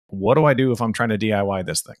what do I do if I'm trying to DIY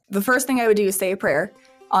this thing? The first thing I would do is say a prayer,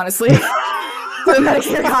 honestly, to the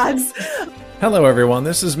Medicare gods. Hello, everyone.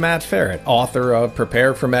 This is Matt Feret, author of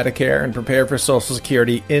Prepare for Medicare and Prepare for Social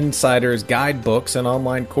Security Insiders Guidebooks and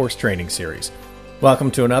online course training series.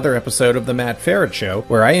 Welcome to another episode of The Matt Feret Show,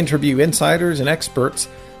 where I interview insiders and experts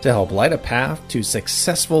to help light a path to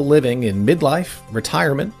successful living in midlife,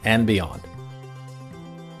 retirement, and beyond.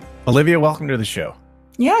 Olivia, welcome to the show.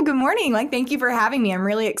 Yeah, good morning. Thank you for having me. I'm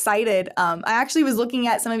really excited. I actually was looking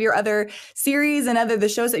at some of your other series and the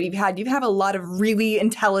shows that you've had. You have a lot of really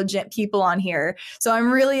intelligent people on here. So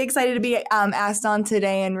I'm really excited to be asked on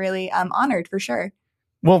today and really honored for sure.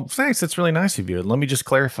 Well, thanks. That's really nice of you. Let me just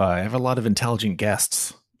clarify. I have a lot of intelligent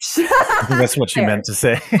guests. I think that's what you meant to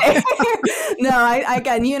say. No,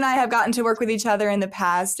 again, you and I have gotten to work with each other in the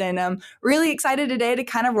past, and I'm really excited today to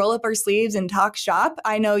kind of roll up our sleeves and talk shop.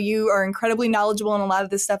 I know you are incredibly knowledgeable in a lot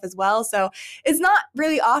of this stuff as well. So it's not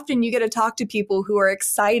really often you get to talk to people who are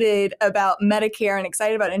excited about Medicare and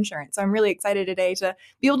excited about insurance. So I'm really excited today to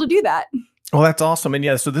be able to do that. Well, that's awesome. And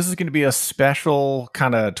yeah, so this is going to be a special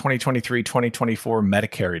kind of 2023, 2024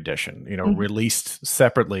 Medicare edition, released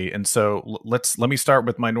separately. And so let me start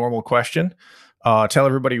with my normal question. Tell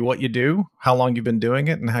everybody what you do, how long you've been doing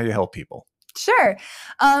it, and how you help people. Sure.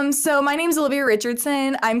 So my name is Olivia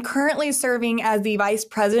Richardson. I'm currently serving as the Vice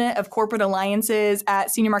President of Corporate Alliances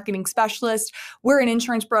at Senior Marketing Specialist. We're an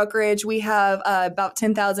insurance brokerage. We have about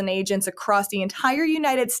 10,000 agents across the entire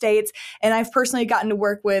United States, and I've personally gotten to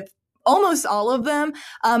work with almost all of them.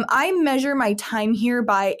 I measure my time here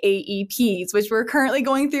by AEPs, which we're currently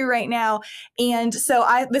going through right now. And so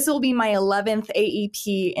this will be my 11th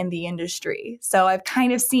AEP in the industry. So I've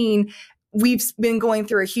kind of seen, we've been going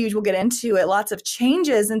through we'll get into it, lots of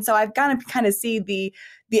changes. And so I've got to kind of see the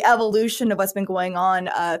evolution of what's been going on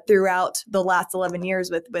throughout the last 11 years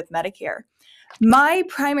with Medicare. My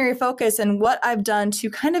primary focus and what I've done to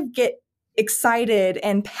kind of get excited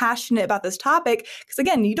and passionate about this topic, because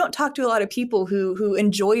again, you don't talk to a lot of people who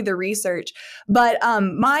enjoy the research, but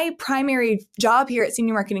my primary job here at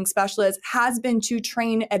Senior Marketing Specialist has been to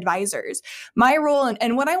train advisors. My role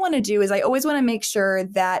and what I want to do is I always want to make sure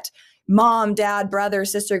that mom, dad, brother,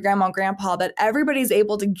 sister, grandma, grandpa, that everybody's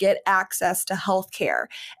able to get access to healthcare.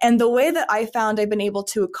 And the way that I found I've been able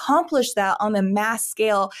to accomplish that on the mass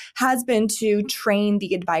scale has been to train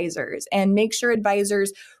the advisors and make sure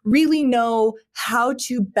advisors really know how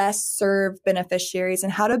to best serve beneficiaries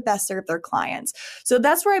and how to best serve their clients. So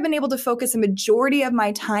that's where I've been able to focus a majority of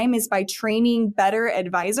my time is by training better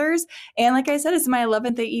advisors. And like I said, it's my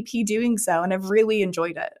 11th AEP doing so, and I've really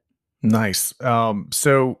enjoyed it. Nice.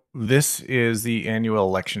 So this is the annual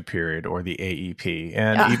election period, or the AEP,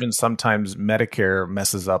 and even sometimes Medicare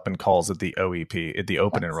messes up and calls it the OEP, the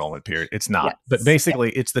open enrollment period. It's not, but basically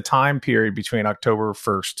it's the time period between October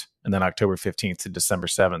 1st and then October 15th to December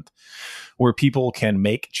 7th, where people can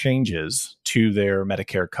make changes to their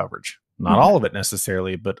Medicare coverage. Not all of it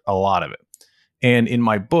necessarily, but a lot of it. And in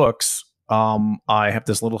my books, I have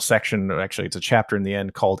this little section, actually it's a chapter in the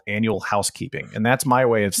end, called Annual Housekeeping. And that's my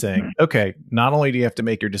way of saying, okay, not only do you have to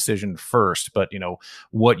make your decision first, but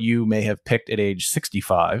what you may have picked at age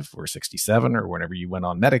 65 or 67 or whenever you went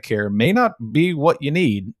on Medicare may not be what you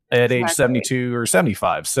need at age 72 or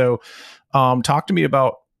 75. So talk to me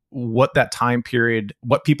about what that time period,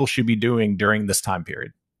 what people should be doing during this time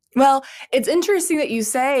period. Well, it's interesting that you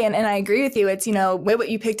say, and I agree with you, it's, what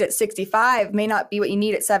you picked at 65 may not be what you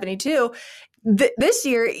need at 72. This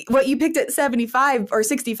year, what you picked at 75 or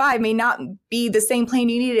 65 may not be the same plan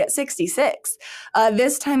you needed at 66.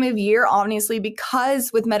 This time of year, obviously,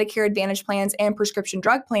 because with Medicare Advantage plans and prescription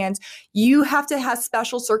drug plans, you have to have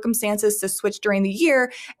special circumstances to switch during the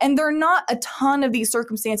year. And there are not a ton of these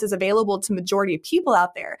circumstances available to majority of people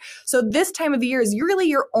out there. So this time of the year is really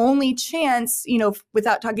your only chance,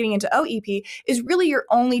 without getting into OEP, is really your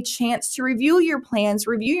only chance to review your plans,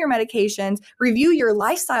 review your medications, review your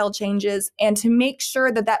lifestyle changes, and to make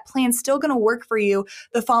sure that that plan's still going to work for you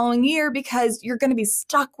the following year, because you're going to be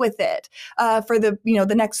stuck with it for the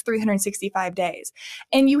next 365 days.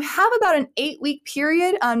 And you have about an 8-week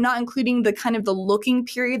period, not including the kind of the looking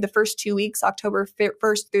period, the first 2 weeks, October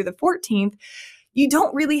 1st through the 14th. You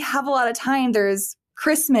don't really have a lot of time. There's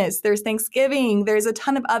Christmas, there's Thanksgiving, there's a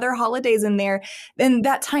ton of other holidays in there. And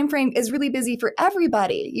that time frame is really busy for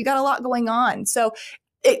everybody. You got a lot going on. So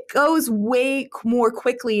it goes way more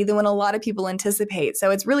quickly than what a lot of people anticipate.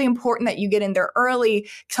 So it's really important that you get in there early,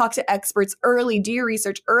 talk to experts early, do your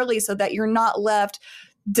research early, so that you're not left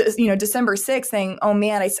December 6th saying, oh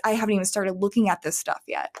man, I haven't even started looking at this stuff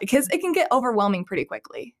yet, because it can get overwhelming pretty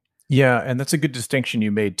quickly. Yeah, and that's a good distinction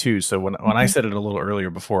you made too. So when I said it a little earlier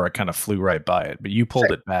before, I kind of flew right by it, but you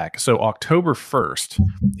pulled it back. So October 1st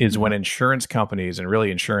is when insurance companies and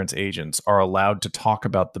really insurance agents are allowed to talk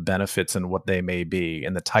about the benefits and what they may be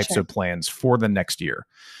and the types of plans for the next year.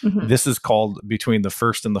 This is called between the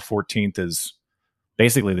 1st and the 14th is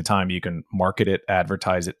basically the time you can market it,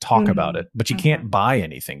 advertise it, talk about it, but you can't buy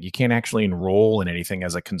anything. You can't actually enroll in anything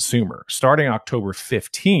as a consumer. Starting October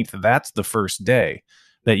 15th, that's the first day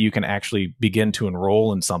that you can actually begin to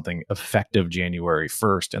enroll in something effective January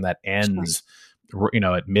 1st. And that ends,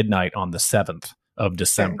 at midnight on the 7th of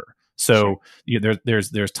December. So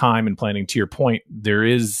there's time and planning. To your point, there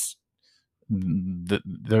is a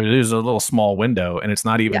little small window, and it's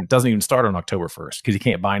not even, it doesn't even start on October 1st because you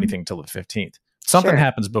can't buy anything until the 15th. Something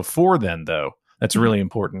happens before then, though. That's really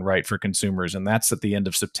important, right, for consumers. And that's at the end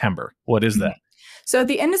of September. What is that? So at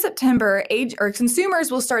the end of September,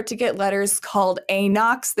 consumers will start to get letters called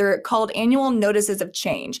ANOCs. They're called annual notices of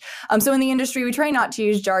change. So in the industry, we try not to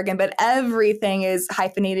use jargon, but everything is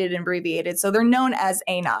hyphenated and abbreviated. So they're known as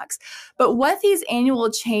ANOCs. But what these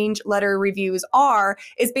annual change letter reviews are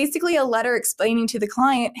is basically a letter explaining to the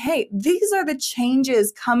client, hey, these are the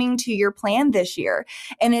changes coming to your plan this year.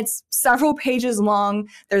 And it's several pages long.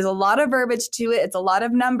 There's a lot of verbiage to it. It's a lot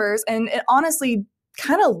of numbers. And it honestly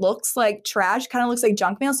kind of looks like trash, kind of looks like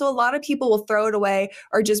junk mail. So a lot of people will throw it away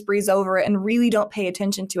or just breeze over it and really don't pay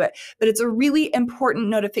attention to it. But it's a really important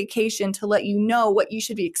notification to let you know what you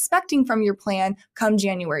should be expecting from your plan come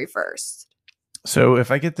January 1st. So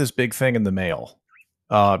if I get this big thing in the mail,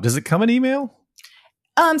 does it come in email?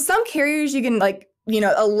 Some carriers you can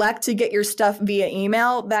elect to get your stuff via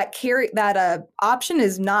email. That option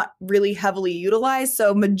is not really heavily utilized.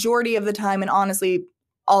 So majority of the time, and honestly,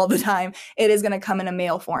 all the time, it is going to come in a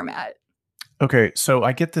mail format. Okay, so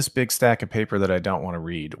I get this big stack of paper that I don't want to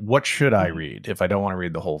read. What should I read if I don't want to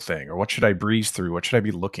read the whole thing? Or what should I breeze through? What should I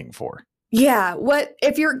be looking for? Yeah,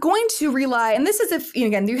 if you're going to rely, and this is if,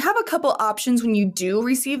 again, you have a couple options when you do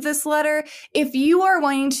receive this letter. If you are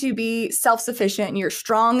wanting to be self-sufficient and you're a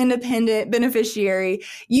strong, independent beneficiary,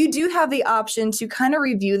 you do have the option to kind of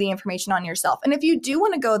review the information on yourself. And if you do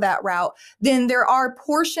want to go that route, then there are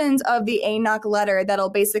portions of the ANOC letter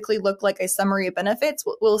that'll basically look like a summary of benefits.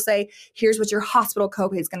 We'll say, here's what your hospital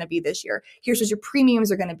copay is going to be this year. Here's what your premiums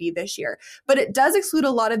are going to be this year. But it does exclude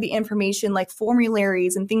a lot of the information like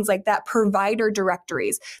formularies and things like that, provider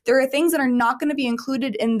directories. There are things that are not going to be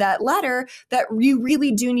included in that letter that you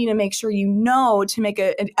really do need to make sure you know to make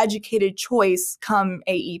an educated choice come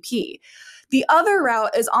AEP. The other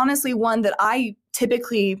route is honestly one that I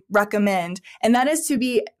typically recommend, and that is to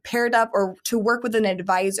be paired up or to work with an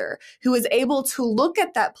advisor who is able to look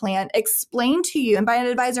at that plan, explain to you, and by an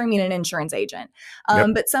advisor, I mean an insurance agent,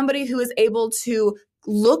 but somebody who is able to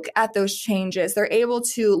look at those changes. They're able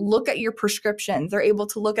to look at your prescriptions. They're able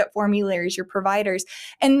to look at formularies, your providers,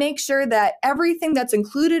 and make sure that everything that's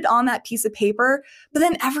included on that piece of paper, but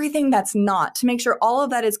then everything that's not, to make sure all of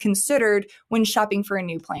that is considered when shopping for a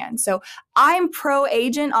new plan. So I'm pro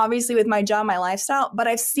agent, obviously with my job, my lifestyle, but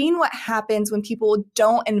I've seen what happens when people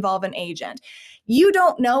don't involve an agent. You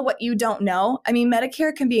don't know what you don't know. I mean,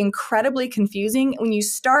 Medicare can be incredibly confusing when you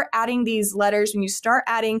start adding these letters, when you start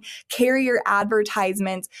adding carrier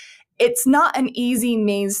advertisements. It's not an easy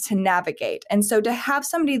maze to navigate. And so to have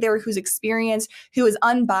somebody there who's experienced, who is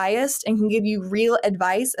unbiased and can give you real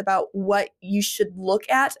advice about what you should look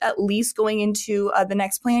at least going into the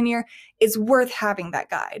next plan year, is worth having that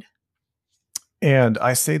guide. And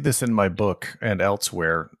I say this in my book and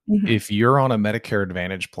elsewhere. If you're on a Medicare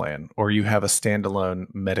Advantage plan or you have a standalone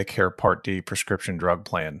Medicare Part D prescription drug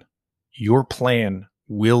plan, your plan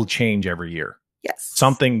will change every year. Yes.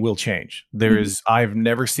 Something will change. I've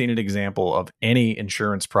never seen an example of any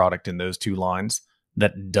insurance product in those two lines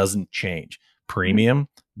that doesn't change. Premium,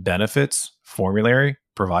 benefits, formulary,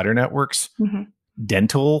 provider networks,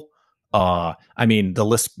 dental. I mean, the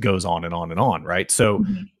list goes on and on and on, right? So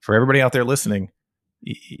for everybody out there listening,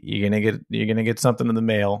 you're gonna get something in the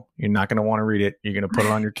mail. You're not gonna want to read it. You're gonna put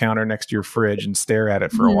it on your counter next to your fridge and stare at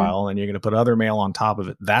it for a while, and you're gonna put other mail on top of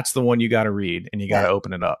it. That's the one you got to read, and you got to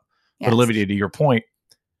open it up. Yes. But Olivia, to your point,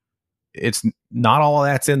 it's not all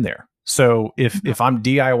of that's in there. So if I'm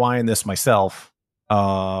DIYing this myself,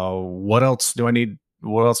 what else do I need?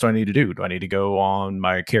 What else do I need to do? Do I need to go on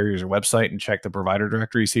my carrier's website and check the provider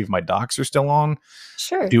directory, see if my docs are still on?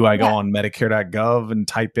 Sure. Do I go on Medicare.gov and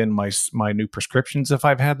type in my new prescriptions if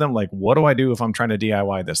I've had them? Like, what do I do if I'm trying to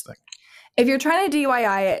DIY this thing? If you're trying to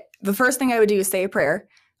DIY it, the first thing I would do is say a prayer,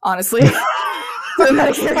 honestly. To the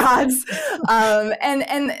Medicare gods.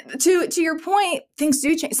 And to your point, things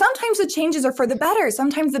do change. Sometimes the changes are for the better.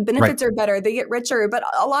 Sometimes the benefits are better. They get richer, but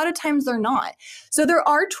a lot of times they're not. So there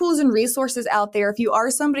are tools and resources out there. If you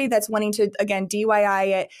are somebody that's wanting to, again, DIY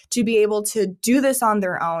it, to be able to do this on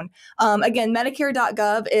their own. Again,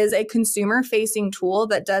 Medicare.gov is a consumer-facing tool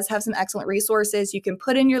that does have some excellent resources. You can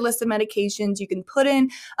put in your list of medications. You can put in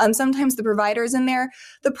sometimes the providers in there.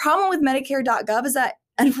 The problem with Medicare.gov is that,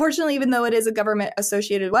 unfortunately, even though it is a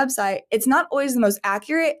government-associated website, it's not always the most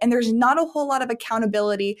accurate, and there's not a whole lot of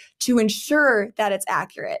accountability to ensure that it's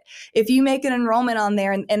accurate. If you make an enrollment on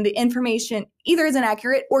there and the information either isn't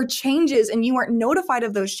accurate or changes and you aren't notified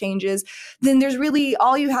of those changes, then there's really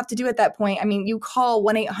all you have to do at that point. I mean, you call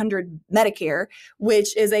 1-800-Medicare,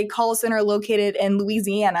 which is a call center located in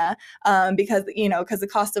Louisiana, because the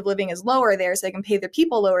cost of living is lower there, so they can pay their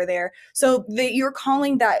people lower there. So you're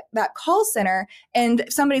calling that call center, and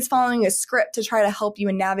somebody's following a script to try to help you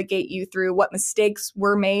and navigate you through what mistakes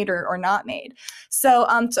were made or not made. So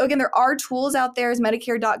again, there are tools out there.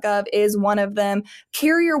 Medicare.gov is one of them.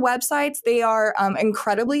 Carrier websites, they are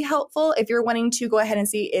incredibly helpful if you're wanting to go ahead and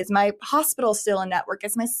see, is my hospital still in network?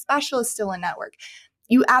 Is my specialist still in network?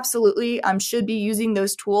 You absolutely should be using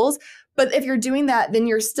those tools. But if you're doing that, then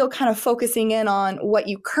you're still kind of focusing in on what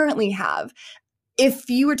you currently have. If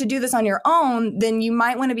you were to do this on your own, then you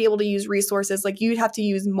might want to be able to use resources, like you'd have to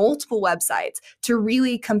use multiple websites to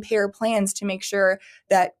really compare plans to make sure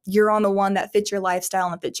that you're on the one that fits your lifestyle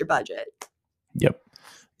and fits your budget. Yep.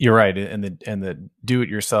 You're right. And the do it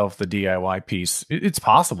yourself, the DIY piece, it's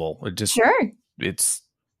possible. It just, it's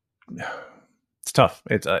tough.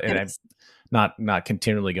 It's and I'm not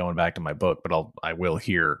continually going back to my book, but I will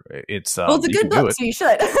here. It's it's a good book, so you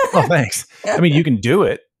should. Oh, thanks. I mean, you can do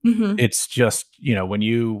it. Mm-hmm. It's just, when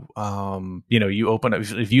you, you open up,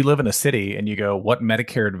 if you live in a city and you go, what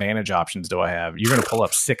Medicare Advantage options do I have? You're going to pull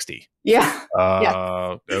up 60. Yeah.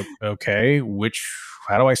 Okay.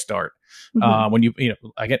 How do I start? Mm-hmm. When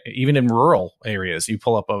I get, even in rural areas, you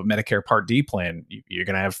pull up a Medicare Part D plan, you're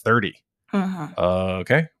going to have 30. Mm-hmm.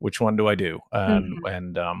 Okay. Which one do I do?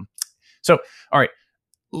 So, all right,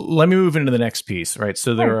 let me move into the next piece, right?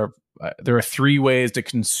 So there are three ways to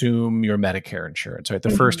consume your Medicare insurance, right? The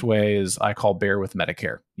first way is I call bear with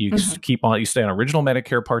Medicare. You you stay on original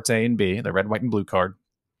Medicare Parts A and B, the red, white, and blue card,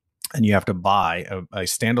 and you have to buy a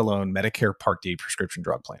standalone Medicare Part D prescription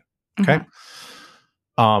drug plan. Okay.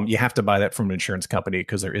 Mm-hmm. You have to buy that from an insurance company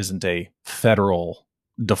because there isn't a federal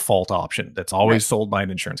default option that's always sold by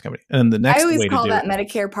an insurance company. And the next way to do I always call that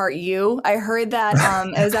Medicare Part U. I heard that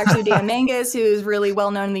it was actually Dan Mangus, who's really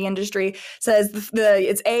well known in the industry, says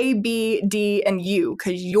it's A, B, D, and U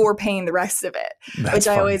because you're paying the rest of it. That's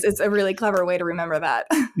funny. It's a really clever way to remember that.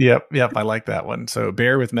 Yep. I like that one. So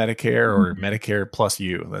bear with Medicare or Medicare plus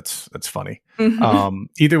U. That's funny. Mm-hmm.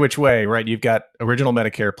 Either which way, right? You've got original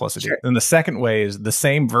Medicare plus a D. And the second way is the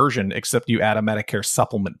same version, except you add a Medicare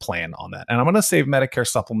supplement plan on that. And I'm going to save Medicare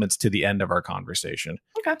supplements to the end of our conversation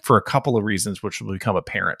for a couple of reasons, which will become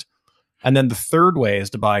apparent. And then the third way is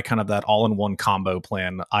to buy kind of that all-in-one combo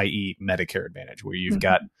plan, i.e. Medicare Advantage, where you've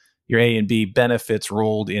got your A and B benefits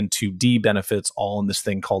rolled into D benefits, all in this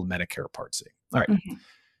thing called Medicare Part C. All right. Mm-hmm.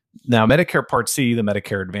 Now, Medicare Part C, the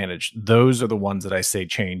Medicare Advantage, those are the ones that I say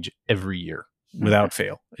change every year without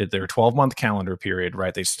fail. They're a 12-month calendar period,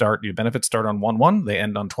 right? Your benefits start on 1/1, they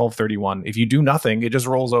end on 12/31. If you do nothing, it just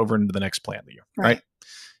rolls over into the next plan year, right?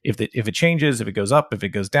 If it changes, if it goes up, if it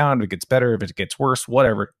goes down, if it gets better, if it gets worse,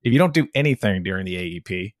 whatever. If you don't do anything during the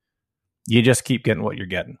AEP, you just keep getting what you're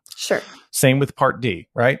getting. Sure. Same with Part D,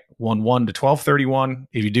 right? 1/1 to 12/31.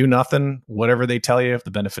 If you do nothing, whatever they tell you, if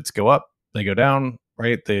the benefits go up, they go down,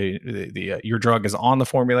 right? Your drug is on the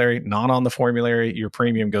formulary, not on the formulary. Your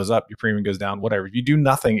premium goes up, your premium goes down, whatever. If you do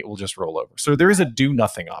nothing, it will just roll over. So there is a do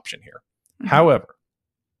nothing option here. Mm-hmm. However,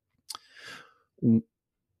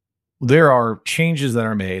 there are changes that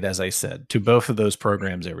are made, as I said, to both of those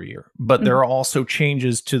programs every year. But there are also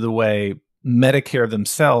changes to the way Medicare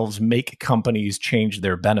themselves make companies change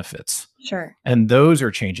their benefits. Sure. And those are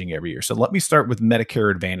changing every year. So let me start with Medicare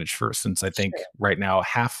Advantage first, since I think right now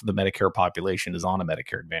half the Medicare population is on a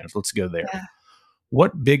Medicare Advantage. Let's go there. Yeah.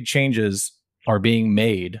 What big changes are being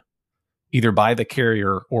made either by the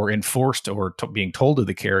carrier or enforced or being told to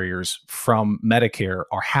the carriers from Medicare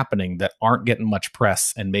are happening that aren't getting much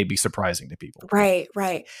press and may be surprising to people? Right.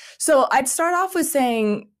 So I'd start off with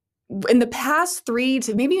saying, in the past 3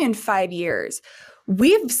 to maybe even 5 years,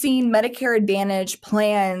 we've seen Medicare Advantage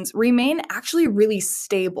plans remain actually really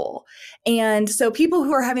stable. And so people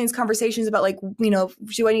who are having these conversations about like,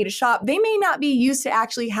 do I need to shop? They may not be used to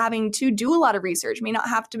actually having to do a lot of research, may not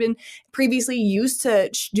have to been previously used to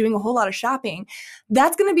doing a whole lot of shopping.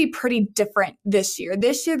 That's going to be pretty different this year.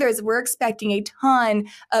 This year, we're expecting a ton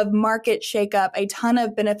of market shakeup, a ton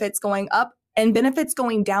of benefits going up and benefits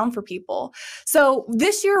going down for people. So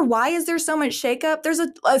this year, why is there so much shakeup? There's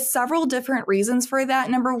several different reasons for that.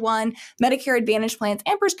 Number one, Medicare Advantage plans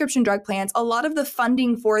and prescription drug plans, a lot of the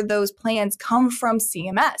funding for those plans come from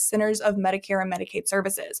CMS, Centers of Medicare and Medicaid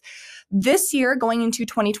Services. This year, going into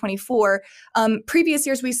 2024, previous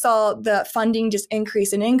years, we saw the funding just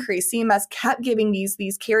increase and increase. CMS kept giving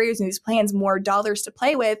these carriers and these plans more dollars to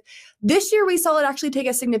play with. This year, we saw it actually take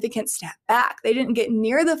a significant step back. They didn't get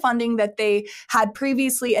near the funding that they had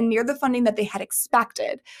previously and near the funding that they had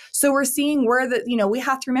expected. So we're seeing where we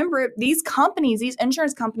have to remember these companies, these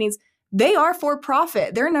insurance companies, they are for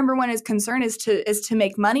profit. Their number one concern is to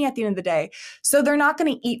make money at the end of the day. So they're not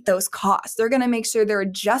going to eat those costs. They're going to make sure they're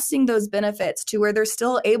adjusting those benefits to where they're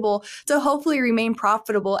still able to hopefully remain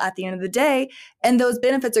profitable at the end of the day. And those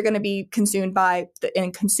benefits are going to be consumed by the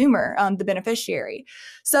end consumer, the beneficiary.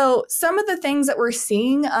 So some of the things that we're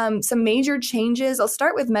seeing, some major changes, I'll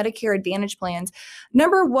start with Medicare Advantage plans.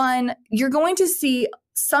 Number one, you're going to see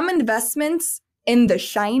some investments in the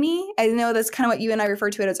shiny. I know that's kind of what you and I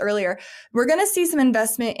referred to it as earlier. We're going to see some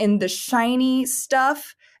investment in the shiny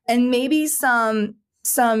stuff and maybe some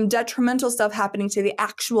detrimental stuff happening to the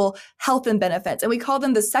actual health and benefits. And we call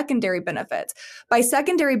them the secondary benefits. By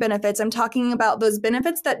secondary benefits, I'm talking about those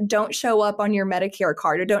benefits that don't show up on your Medicare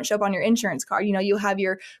card or don't show up on your insurance card. You have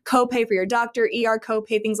your copay for your doctor, ER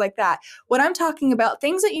copay, things like that. What I'm talking about,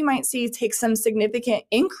 things that you might see take some significant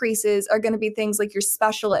increases are going to be things like your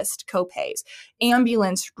specialist copays,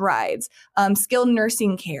 ambulance rides, skilled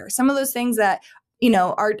nursing care, some of those things that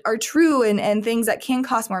are true and things that can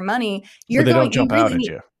cost more money. But they don't jump out at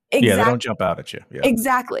you. Exactly. Yeah, they don't jump out at you. Yeah.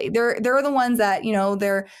 Exactly. They're the ones that,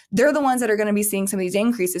 they're the ones that are going to be seeing some of these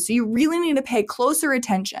increases. So you really need to pay closer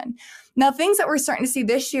attention. Now, things that we're starting to see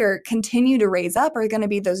this year continue to raise up are going to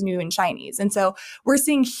be those new and shinies. And so we're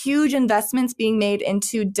seeing huge investments being made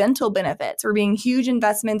into dental benefits. We're seeing huge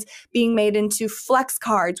investments being made into flex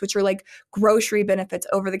cards, which are like grocery benefits,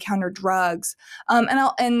 over-the-counter drugs. And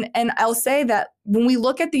I'll say that when we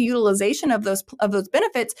look at the utilization of those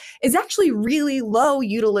benefits, it's actually really low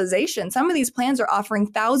utilization. Some of these plans are offering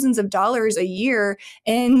thousands of dollars a year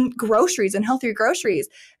in groceries and healthier groceries.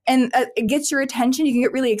 And it gets your attention. You can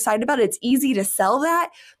get really excited about it. It's easy to sell that.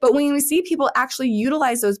 But when we see people actually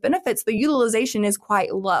utilize those benefits, the utilization is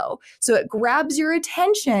quite low. So it grabs your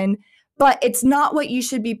attention, but it's not what you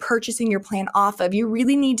should be purchasing your plan off of. You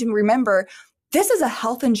really need to remember, this is a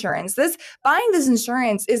health insurance. Buying this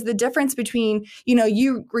insurance is the difference between,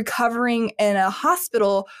 you recovering in a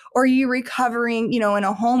hospital or you recovering, in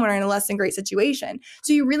a home or in a less than great situation.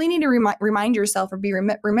 So you really need to remind yourself or be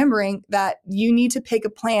remembering that you need to pick a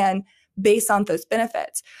plan based on those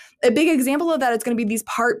benefits. A big example of that is going to be these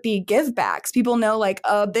Part B givebacks. People know,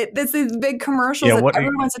 this is big commercials that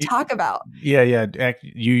everyone wants to talk about. Yeah.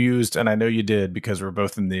 You used, and I know you did because we're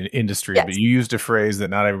both in the industry, yes, but you used a phrase that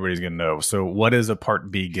not everybody's going to know. So what is a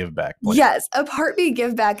Part B giveback plan? Yes, a Part B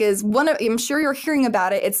giveback is I'm sure you're hearing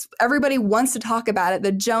about it. Everybody wants to talk about it.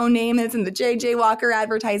 The Joe Namaths and the JJ Walker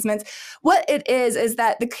advertisements. What it is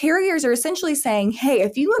that the carriers are essentially saying, hey,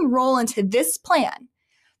 if you enroll into this plan,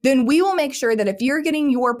 then we will make sure that if you're getting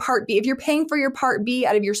your Part B, if you're paying for your Part B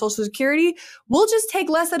out of your Social Security, we'll just take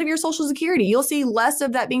less out of your Social Security. You'll see less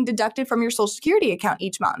of that being deducted from your Social Security account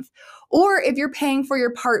each month. Or if you're paying for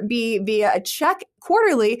your Part B via a check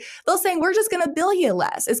quarterly, they'll say, we're just going to bill you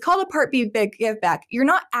less. It's called a Part B give back. You're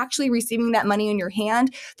not actually receiving that money in your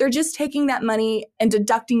hand. They're just taking that money and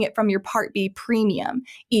deducting it from your Part B premium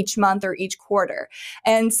each month or each quarter.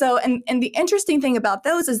 And so, and the interesting thing about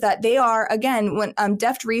those is that they are, again, when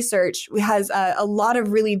Deft Research has a lot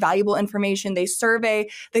of really valuable information. They survey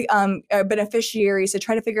the beneficiaries to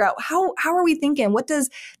try to figure out how are we thinking? What does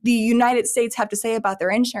the United States have to say about their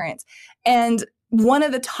insurance? And one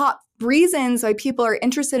of the top reasons why people are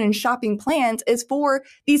interested in shopping plans is for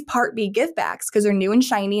these Part B givebacks because they're new and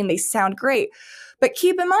shiny and they sound great. But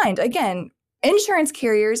keep in mind, again, insurance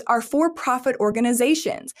carriers are for-profit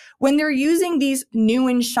organizations. When they're using these new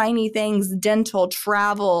and shiny things, dental,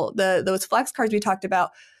 travel, those flex cards we talked about,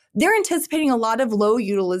 they're anticipating a lot of low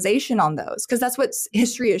utilization on those because that's what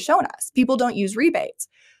history has shown us. People don't use rebates.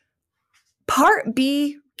 Part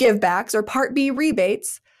B givebacks or Part B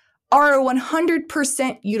rebates are a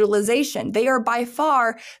 100% utilization. They are by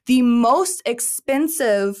far the most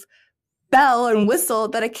expensive bell and whistle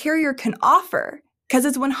that a carrier can offer because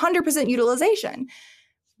it's 100% utilization.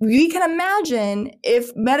 We can imagine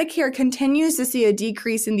if Medicare continues to see a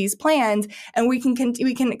decrease in these plans and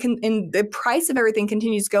and the price of everything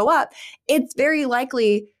continues to go up, it's very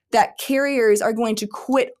likely that carriers are going to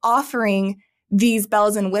quit offering these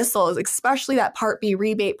bells and whistles, especially that Part B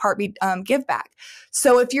rebate, Part B give back.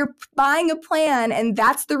 So if you're buying a plan and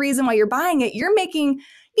that's the reason why you're buying it, you're making,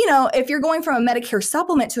 if you're going from a Medicare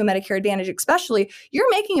supplement to a Medicare Advantage especially, you're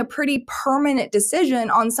making a pretty permanent decision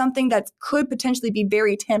on something that could potentially be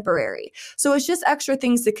very temporary. So it's just extra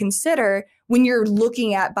things to consider when you're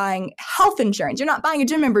looking at buying health insurance. You're not buying a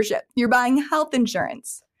gym membership. You're buying health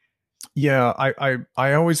insurance. Yeah,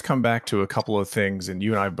 I always come back to a couple of things, and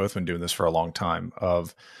you and I have both been doing this for a long time,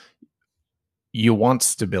 of you want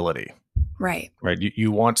stability. Right.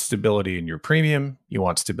 You want stability in your premium. You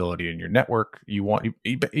want stability in your network. You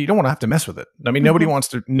don't want to have to mess with it. I mean, nobody wants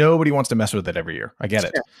to mess with it every year. I get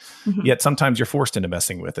it. Yet sometimes you're forced into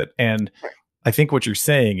messing with it. And I think what you're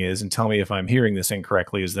saying is, and tell me if I'm hearing this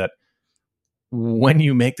incorrectly, is that when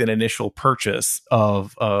you make that initial purchase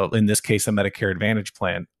of, in this case, a Medicare Advantage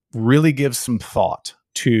plan, really give some thought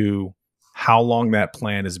to how long that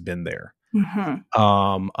plan has been there.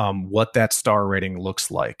 What that star rating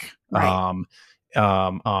looks like. Right.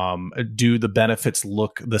 Do the benefits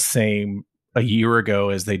look the same a year ago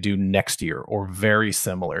as they do next year, or very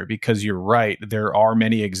similar? Because you're right, there are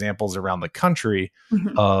many examples around the country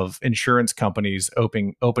of insurance companies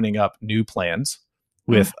opening up new plans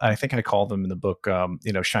with, I think I call them in the book,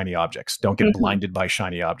 shiny objects. Don't get blinded by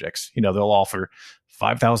shiny objects. They'll offer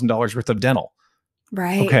 $5,000 worth of dental.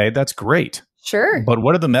 Right. Okay, that's great. Sure. But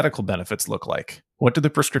what do the medical benefits look like? What do the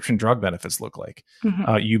prescription drug benefits look like?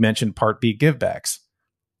 You mentioned Part B givebacks.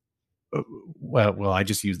 Well, I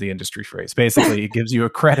just use the industry phrase. Basically, it gives you a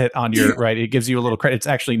credit on your, right? It gives you a little credit. It's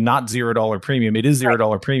actually not $0 premium. It is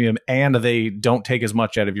 $0 premium, and they don't take as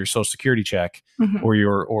much out of your Social Security check or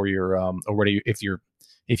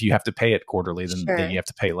if you have to pay it quarterly, then you have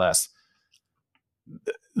to pay less.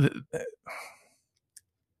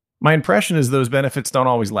 My impression is those benefits don't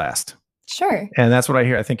always last. Sure. And that's what I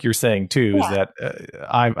hear. I think you're saying too, is that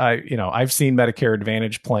I've seen Medicare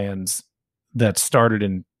Advantage plans that started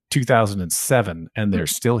in 2007 and they're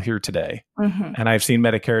still here today. And I've seen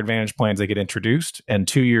Medicare Advantage plans that get introduced and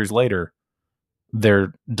 2 years later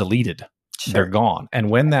they're deleted. Sure. They're gone. And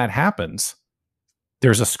when that happens,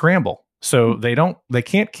 there's a scramble. So they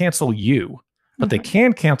can't cancel you, but they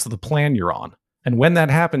can cancel the plan you're on. And when that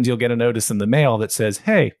happens, you'll get a notice in the mail that says,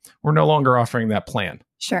 hey, we're no longer offering that plan.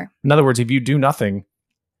 Sure. In other words, if you do nothing,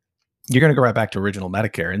 you're going to go right back to original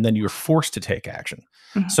Medicare, and then you're forced to take action.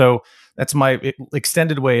 So that's my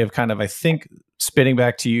extended way of kind of, I think, spitting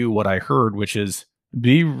back to you what I heard, which is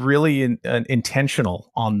be really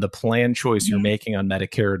intentional on the plan choice you're making on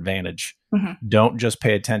Medicare Advantage. Don't just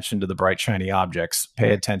pay attention to the bright, shiny objects.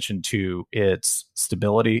 Pay attention to its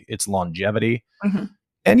stability, its longevity,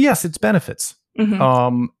 and yes, its benefits.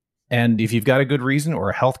 And if you've got a good reason or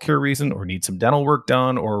a healthcare reason or need some dental work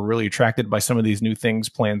done or are really attracted by some of these new things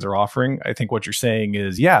plans are offering, I think what you're saying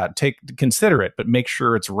is, consider it, but make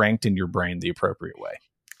sure it's ranked in your brain the appropriate way.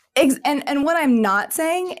 And what I'm not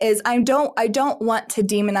saying is I don't want to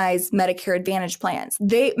demonize Medicare Advantage plans.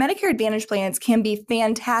 Medicare Advantage plans can be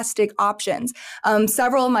fantastic options.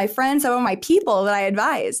 Several of my friends, several of my people that I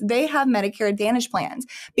advise, they have Medicare Advantage plans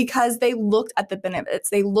because they looked at the benefits.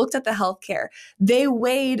 They looked at the healthcare. They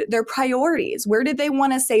weighed their priorities. Where did they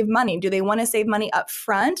want to save money? Do they want to save money up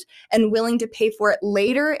front and willing to pay for it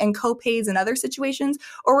later and co-pays and other situations?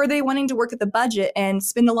 Or were they wanting to work at the budget and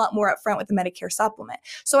spend a lot more up front with the Medicare supplement?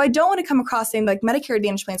 So I don't want to come across saying like Medicare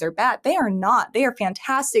Advantage plans are bad. They are not. They are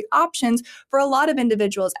fantastic options for a lot of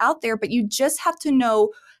individuals out there, but you just have to know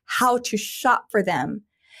how to shop for them.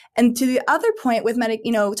 And to the other point with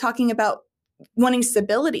talking about wanting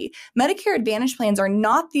stability, Medicare Advantage plans are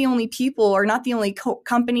not the only people or not the only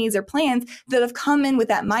companies or plans that have come in with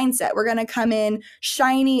that mindset. We're going to come in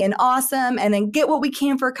shiny and awesome and then get what we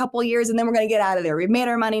can for a couple of years and then we're going to get out of there. We've made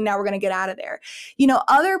our money. Now we're going to get out of there.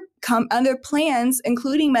 Other plans,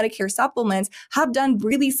 including Medicare supplements, have done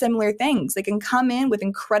really similar things. They can come in with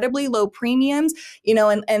incredibly low premiums,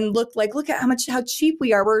 and look at how cheap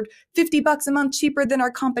we are. We're $50 a month cheaper than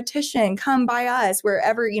our competition. Come by us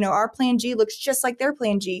wherever, our plan G looks just like their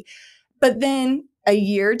plan G. But then a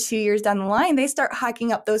year, 2 years down the line, they start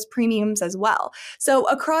hiking up those premiums as well. So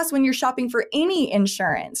across when you're shopping for any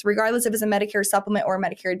insurance, regardless if it's a Medicare supplement or a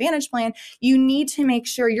Medicare Advantage plan, you need to make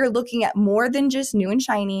sure you're looking at more than just new and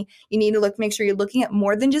shiny. You need to make sure you're looking at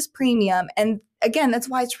more than just premium. And again, that's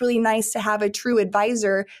why it's really nice to have a true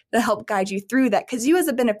advisor to help guide you through that. Because you as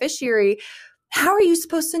a beneficiary, how are you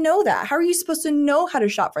supposed to know that? How are you supposed to know how to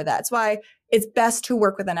shop for that? That's why it's best to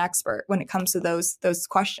work with an expert when it comes to those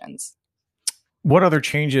questions. What other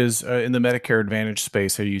changes in the Medicare Advantage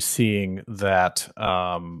space are you seeing that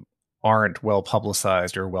aren't well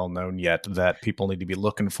publicized or well known yet that people need to be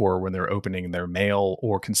looking for when they're opening their mail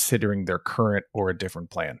or considering their current or a different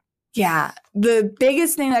plan? Yeah, the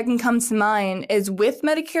biggest thing that can come to mind is with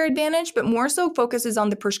Medicare Advantage, but more so focuses on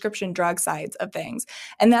the prescription drug sides of things.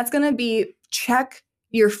 And that's going to be check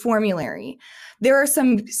your formulary. There are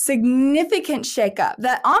some significant shakeup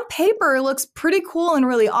that on paper looks pretty cool and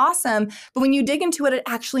really awesome, but when you dig into what it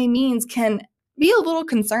actually means can be a little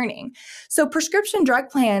concerning. So prescription drug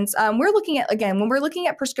plans, we're looking at, again, when we're looking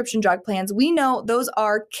at prescription drug plans, we know those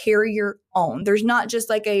are carrier owned. There's not just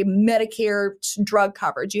like a Medicare drug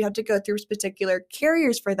coverage. You have to go through particular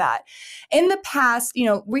carriers for that. In the past,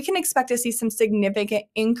 we can expect to see some significant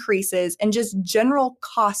increases in just general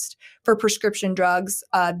cost for prescription drugs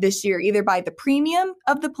this year, either by the premium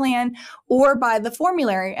of the plan or by the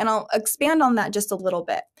formulary. And I'll expand on that just a little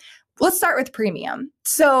bit. Let's start with premium.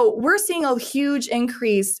 So we're seeing a huge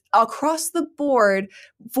increase across the board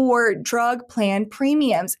for drug plan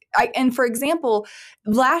premiums. And for example,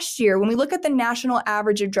 last year, when we look at the national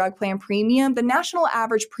average of drug plan premium, the national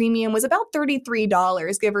average premium was about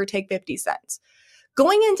 $33, give or take 50 cents.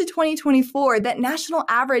 Going into 2024, that national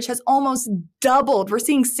average has almost doubled. We're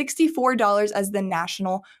seeing $64 as the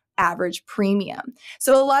national average premium.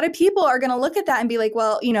 So a lot of people are going to look at that and be like,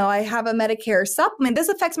 well, I have a Medicare supplement. This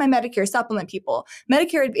affects my Medicare supplement people.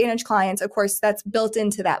 Medicare Advantage clients, of course, that's built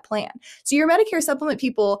into that plan. So your Medicare supplement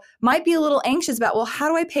people might be a little anxious about, well, how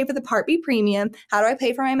do I pay for the Part B premium? How do I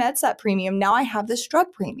pay for my MedSup premium? Now I have this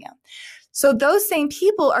drug premium. So those same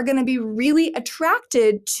people are going to be really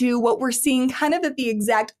attracted to what we're seeing kind of at the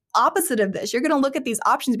exact opposite of this. You're going to look at these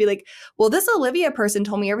options and be like, well, this Olivia person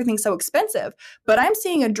told me everything's so expensive, but I'm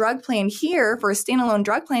seeing a drug plan here for a standalone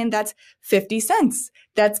drug plan that's 50 cents.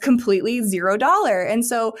 That's completely $0. And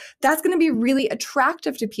so that's going to be really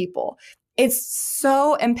attractive to people. It's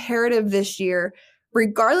so imperative this year,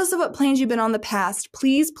 regardless of what plans you've been on the past,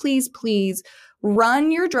 please, please, please run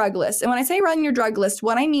your drug list. And when I say run your drug list,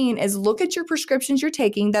 what I mean is look at your prescriptions you're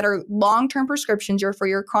taking that are long-term prescriptions or for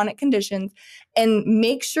your chronic conditions and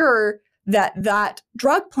make sure that that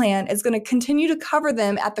drug plan is going to continue to cover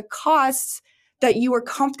them at the costs that you are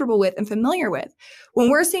comfortable with and familiar with. When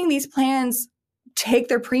we're seeing these plans take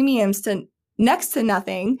their premiums to next to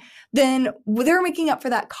nothing, then they're making up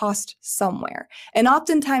for that cost somewhere. And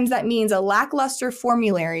oftentimes that means a lackluster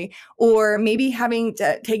formulary or maybe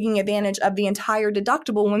taking advantage of the entire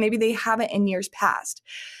deductible when maybe they haven't in years past.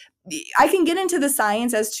 I can get into the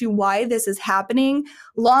science as to why this is happening.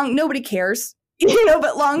 Nobody cares.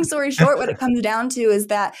 But long story short, what it comes down to is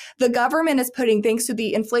that the government is putting, thanks to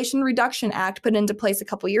the Inflation Reduction Act put into place a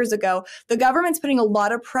couple years ago, the government's putting a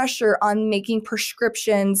lot of pressure on making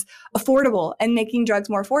prescriptions affordable and making drugs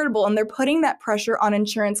more affordable. And they're putting that pressure on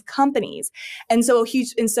insurance companies. And so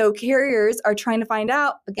carriers are trying to find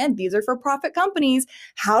out, again, these are for-profit companies,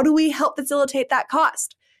 how do we help facilitate that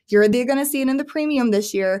cost? You're either going to see it in the premium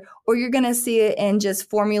this year, or you're going to see it in just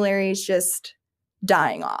formularies just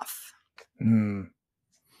dying off. Mm.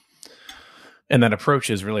 And that approach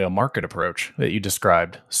is really a market approach that you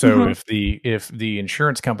described. So if the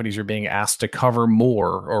insurance companies are being asked to cover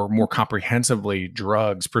more or more comprehensively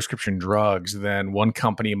prescription drugs, then one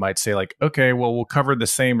company might say like, okay, well, we'll cover the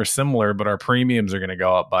same or similar, but our premiums are going to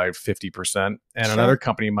go up by 50%. And another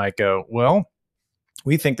company might go, well,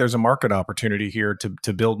 we think there's a market opportunity here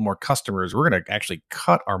to build more customers. We're going to actually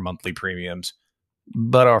cut our monthly premiums,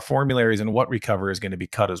 but our formularies and what we cover is going to be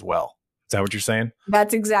cut as well. Is that what you're saying?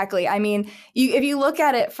 That's exactly. I mean, if you look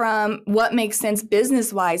at it from what makes sense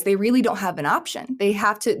business-wise, they really don't have an option. They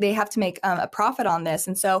have to make a profit on this.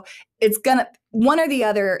 And so one or the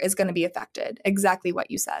other is going to be affected. Exactly what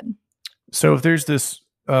you said. So if there's this,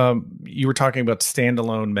 you were talking about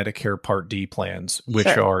standalone Medicare Part D plans, which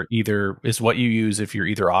is what you use if you're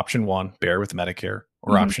either option 1, bear with Medicare,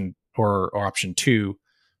 or option 2,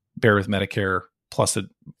 bear with Medicare plus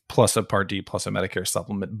a Part D plus a Medicare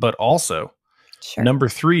supplement. But also number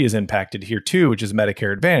 3 is impacted here too, which is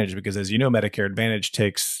Medicare Advantage, because as you know, Medicare Advantage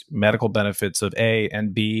takes medical benefits of A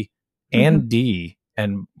and B and D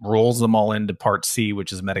and rolls them all into Part C,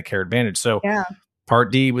 which is Medicare Advantage. So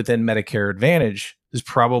Part D within Medicare Advantage is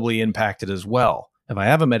probably impacted as well. If I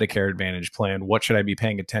have a Medicare Advantage plan, what should I be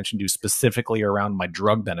paying attention to specifically around my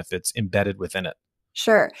drug benefits embedded within it?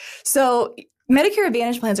 Sure. So Medicare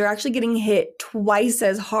Advantage plans are actually getting hit twice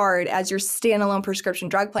as hard as your standalone prescription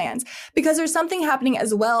drug plans because there's something happening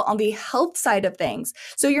as well on the health side of things.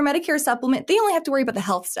 So your Medicare supplement, they only have to worry about the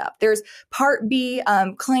health stuff. There's Part B,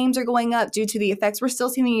 claims are going up due to the effects. We're still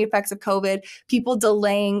seeing the effects of COVID, people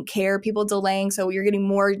delaying care, people delaying. So you're getting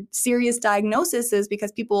more serious diagnoses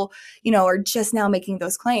because people, are just now making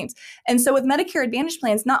those claims. And so with Medicare Advantage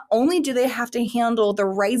plans, not only do they have to handle the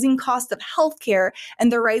rising cost of healthcare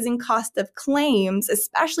and the rising cost of claims,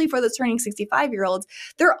 especially for those turning 65-year-olds,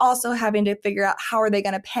 they're also having to figure out how are they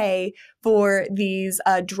going to pay for these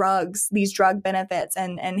drugs, these drug benefits,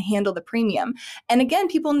 and handle the premium. And again,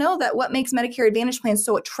 people know that what makes Medicare Advantage plans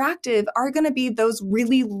so attractive are going to be those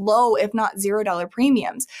really low, if not $0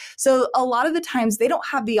 premiums. So a lot of the times they don't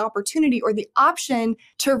have the opportunity or the option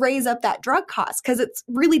to raise up that drug cost because it's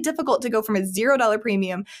really difficult to go from a $0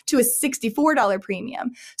 premium to a $64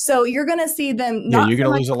 premium. So you're going to see them not. Yeah, you're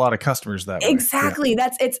going to lose a lot of customers that way. Exactly. Yeah.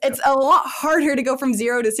 It's a lot harder to go from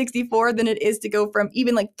 0 to 64 than it is to go from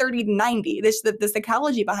even like 30 to 90. The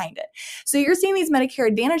psychology behind it. So you're seeing these Medicare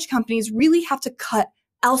Advantage companies really have to cut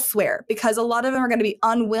elsewhere because a lot of them are going to be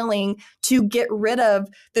unwilling to get rid of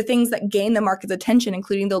the things that gain the market's attention,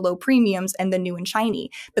 including the low premiums and the new and shiny,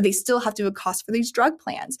 but they still have to have a cost for these drug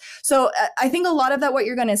plans. So I think a lot of that, what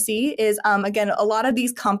you're going to see is, again, a lot of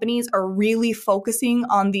these companies are really focusing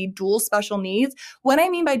on the dual special needs. What I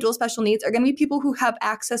mean by dual special needs are going to be people who have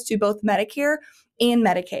access to both Medicare and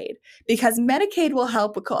Medicaid, because Medicaid will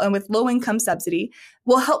help with low income subsidy,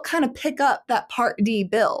 will help kind of pick up that Part D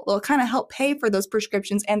bill. They'll kind of help pay for those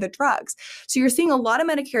prescriptions and the drugs. So you're seeing a lot of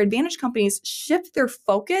Medicare Advantage companies shift their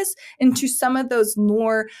focus into some of those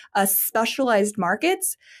more specialized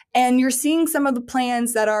markets. And you're seeing some of the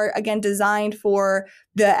plans that are, again, designed for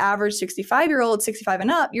the average 65-year-old, 65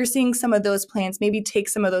 and up. You're seeing some of those plans maybe take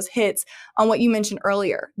some of those hits on what you mentioned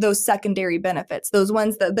earlier, those secondary benefits, those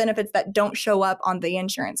ones, the benefits that don't show up on the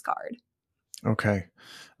insurance card. Okay.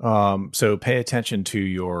 So pay attention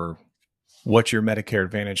to what your Medicare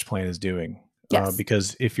Advantage plan is doing. Yes.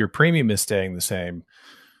 Because if your premium is staying the same,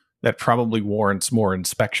 that probably warrants more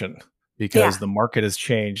inspection because the market has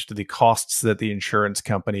changed. The costs that the insurance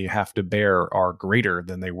company have to bear are greater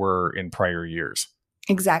than they were in prior years.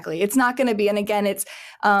 Exactly. It's not going to be, and again,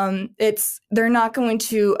 they're not going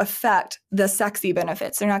to affect the sexy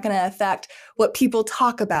benefits. They're not going to affect what people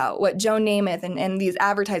talk about, what Joe Namath and these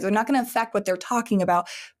advertisers are not going to affect what they're talking about.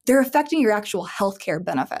 They're affecting your actual healthcare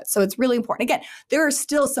benefits. So it's really important. Again, there are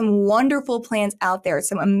still some wonderful plans out there,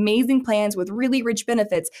 some amazing plans with really rich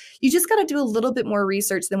benefits. You just got to do a little bit more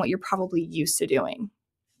research than what you're probably used to doing.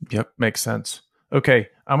 Yep. Makes sense. Okay.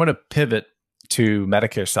 I'm going to pivot to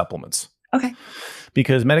Medicare supplements. Okay.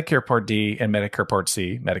 Because Medicare Part D and Medicare Part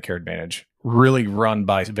C, Medicare Advantage, really run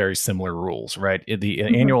by very similar rules, right? In the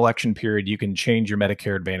annual election period, you can change your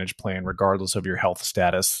Medicare Advantage plan regardless of your health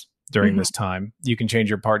status during this time. You can change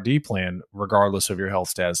your Part D plan regardless of your health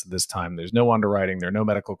status at this time. There's no underwriting. There are no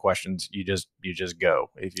medical questions. You just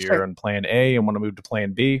go. If you're on Plan A and want to move to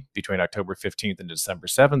Plan B between October 15th and December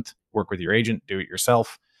 7th, work with your agent, do it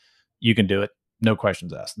yourself. You can do it. No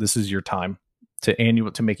questions asked. This is your time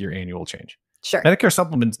to make your annual change. Sure. Medicare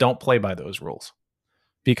supplements don't play by those rules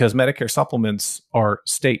because Medicare supplements are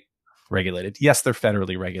state regulated. Yes, they're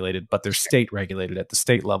federally regulated, but they're state regulated at the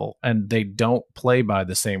state level. And they don't play by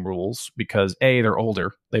the same rules because A, they're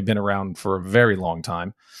older. They've been around for a very long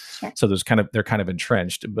time. Sure. So they're kind of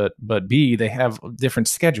entrenched. But B, they have different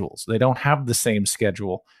schedules. They don't have the same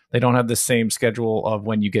schedule. They don't have the same schedule of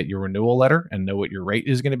when you get your renewal letter and know what your rate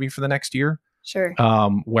is going to be for the next year. Sure.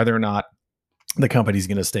 Whether or not the company's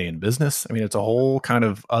going to stay in business. I mean, it's a whole kind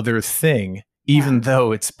of other thing, even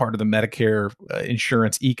though it's part of the Medicare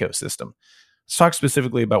insurance ecosystem. Let's talk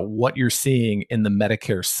specifically about what you're seeing in the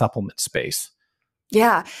Medicare supplement space.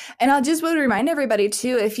 Yeah. And I just want to remind everybody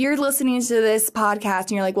too, if you're listening to this podcast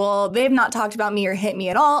and you're like, well, they've not talked about me or hit me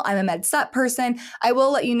at all, I'm a med sup person, I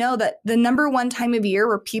will let you know that the number one time of year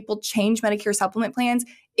where people change Medicare supplement plans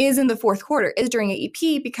is in the fourth quarter, is during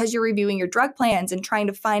AEP, because you're reviewing your drug plans and trying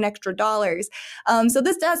to find extra dollars. So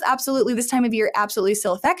this time of year absolutely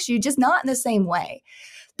still affects you, just not in the same way.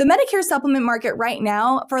 The Medicare supplement market right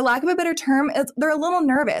now, for lack of a better term, they're a little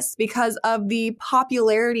nervous because of the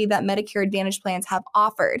popularity that Medicare Advantage plans have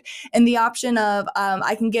offered and the option of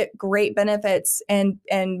I can get great benefits and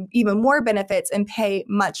even more benefits and pay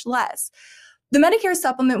much less. The Medicare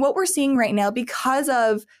supplement, what we're seeing right now, because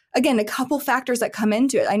of, again, a couple factors that come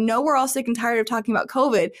into it. I know we're all sick and tired of talking about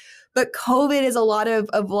COVID, but COVID is a lot of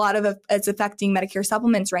it's affecting Medicare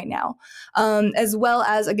supplements right now, as well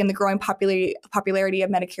as, again, the growing popularity of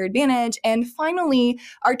Medicare Advantage. And finally,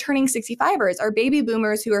 our turning 65ers, our baby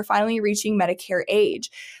boomers who are finally reaching Medicare age.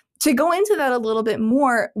 To go into that a little bit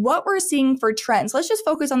more, what we're seeing for trends, let's just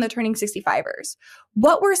focus on the turning 65ers.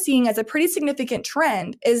 What we're seeing as a pretty significant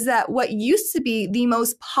trend is that what used to be the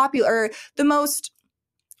most popular, the most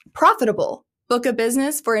profitable book of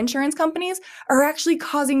business for insurance companies are actually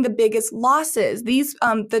causing the biggest losses. These,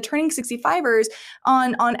 the turning 65ers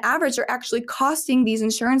on average are actually costing these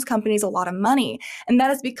insurance companies a lot of money. And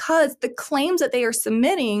that is because the claims that they are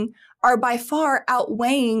submitting are by far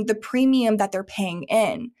outweighing the premium that they're paying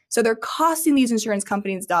in. So they're costing these insurance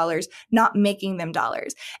companies dollars, not making them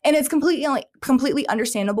dollars. And it's completely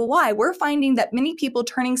understandable why. We're finding that many people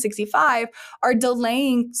turning 65 are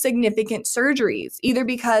delaying significant surgeries, either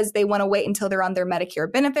because they want to wait until they're on their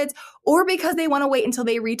Medicare benefits or because they want to wait until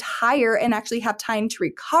they retire and actually have time to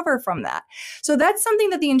recover from that. So that's something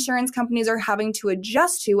that the insurance companies are having to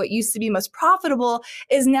adjust to. What used to be most profitable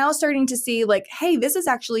is now starting to see like, hey, this is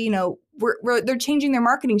actually, they're changing their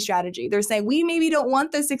marketing strategy. They're saying, we maybe don't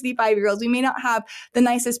want the 65-year-olds. We may not have the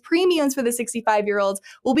nicest premiums for the 65-year-olds.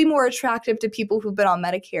 We'll be more attractive to people who've been on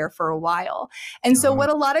Medicare for a while. And so what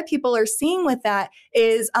a lot of people are seeing with that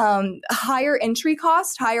is higher entry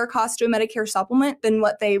cost, higher cost to a Medicare supplement than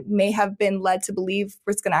what they may have been led to believe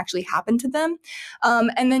was going to actually happen to them.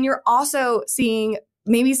 And then you're also seeing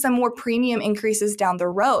maybe some more premium increases down the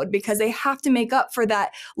road because they have to make up for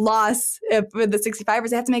that loss for the 65ers.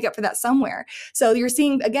 They have to make up for that somewhere. So you're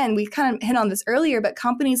seeing, again, we kind of hit on this earlier, but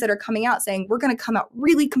companies that are coming out saying, we're going to come out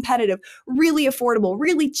really competitive, really affordable,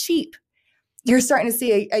 really cheap. You're starting to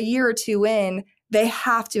see a year or two in, they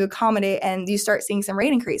have to accommodate and you start seeing some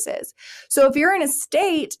rate increases. So if you're in a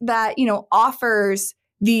state that, offers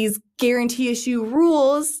these guarantee issue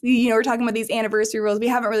rules, we're talking about these anniversary rules. We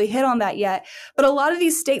haven't really hit on that yet, but a lot of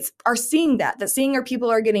these states are seeing seeing our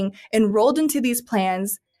people are getting enrolled into these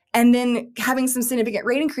plans and then having some significant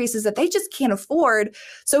rate increases that they just can't afford.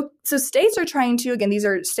 So states are trying to, again, these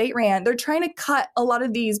are state ran, they're trying to cut a lot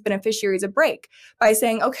of these beneficiaries a break by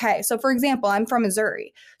saying, okay, so for example, I'm from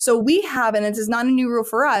Missouri. So we have, and this is not a new rule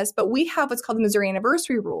for us, but we have what's called the Missouri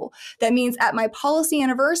anniversary rule. That means at my policy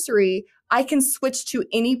anniversary, I can switch to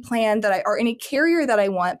any plan or any carrier that I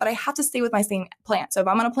want, but I have to stay with my same plan. So if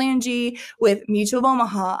I'm on a plan G with Mutual of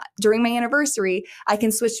Omaha during my anniversary, I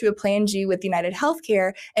can switch to a plan G with United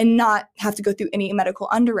Healthcare and not have to go through any medical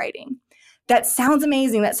underwriting. That sounds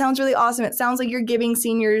amazing. That sounds really awesome. It sounds like you're giving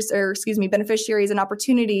beneficiaries an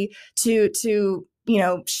opportunity to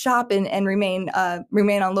shop and remain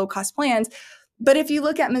on low cost plans. But if you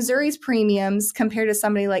look at Missouri's premiums compared to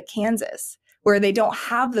somebody like Kansas, where they don't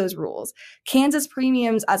have those rules, Kansas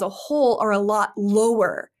premiums as a whole are a lot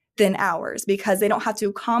lower than ours because they don't have to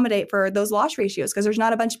accommodate for those loss ratios because there's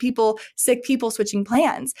not a bunch of sick people switching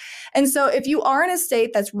plans. And so if you are in a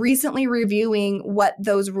state that's recently reviewing what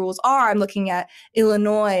those rules are, I'm looking at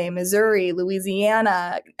Illinois, Missouri,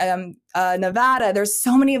 Louisiana, Nevada, there's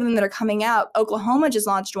so many of them that are coming out. Oklahoma just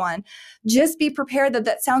launched one. Just be prepared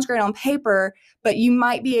that sounds great on paper, but you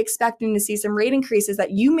might be expecting to see some rate increases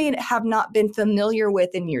that you may have not been familiar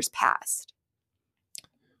with in years past.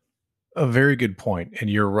 A very good point. And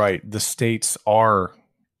you're right. The states are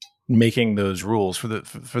making those rules for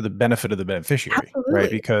the benefit of the beneficiary, Absolutely.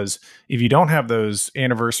 Right? Because if you don't have those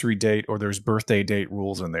anniversary date or there's birthday date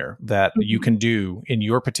rules in there that you can do in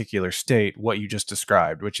your particular state, what you just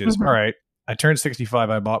described, which is, all right, I turned 65,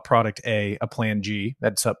 I bought product A, a plan G,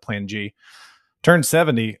 that's up plan G. Turned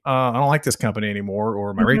 70, I don't like this company anymore,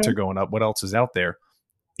 or my rates are going up. What else is out there?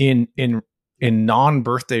 In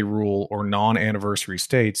non-birthday rule or non-anniversary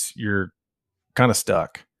states, you're kind of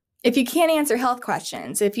stuck. If you can't answer health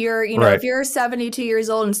questions, if you're, if you're 72 years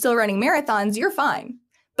old and still running marathons, you're fine.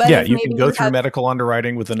 But yeah, you can go through medical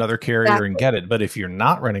underwriting with another carrier and get it. But if you're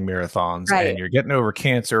not running marathons and you're getting over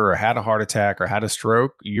cancer or had a heart attack or had a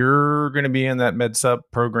stroke, you're going to be in that MedSup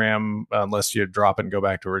program unless you drop it and go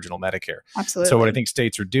back to original Medicare. Absolutely. So what I think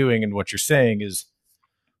states are doing and what you're saying is,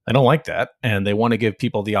 I don't like that. And they want to give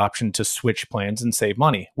people the option to switch plans and save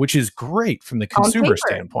money, which is great from the consumer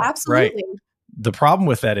standpoint. Absolutely. Right? The problem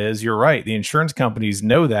with that is, you're right, the insurance companies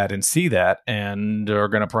know that and see that and are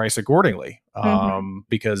going to price accordingly.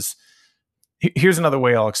 Because here's another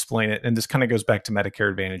way I'll explain it. And this kind of goes back to Medicare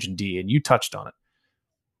Advantage and D, and you touched on it.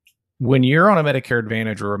 When you're on a Medicare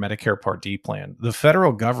Advantage or a Medicare Part D plan, the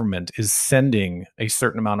federal government is sending a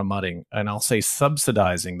certain amount of money, and I'll say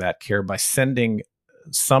subsidizing that care by sending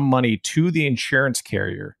some money to the insurance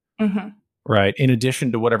carrier, right, in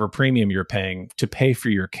addition to whatever premium you're paying to pay for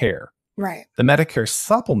your care. Right. The Medicare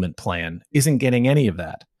supplement plan isn't getting any of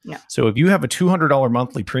that. No. So if you have a $200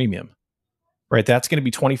 monthly premium, right, that's going to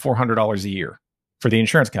be $2,400 a year for the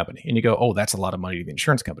insurance company. And you go, oh, that's a lot of money to the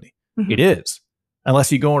insurance company. It is,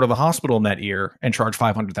 unless you go into the hospital in that year and charge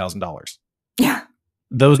 $500,000. Yeah.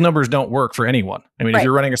 Those numbers don't work for anyone. I mean, if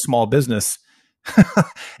you're running a small business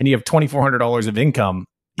and you have $2,400 of income,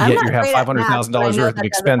 yet you have $500,000 worth of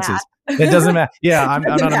expenses. That doesn't matter. Yeah, I'm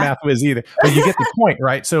not a math whiz either. But you get the point,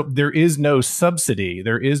 right? So there is no subsidy.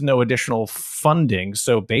 There is no additional funding.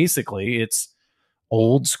 So basically, it's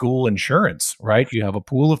old school insurance, right? You have a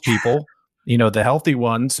pool of people. You know, the healthy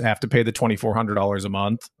ones have to pay the $2,400 a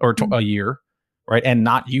month or a year, right? And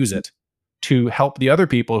not use it to help the other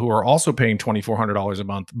people who are also paying $2,400 a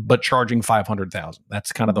month, but charging $500,000.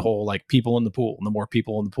 That's kind of the whole, like, people in the pool. And the more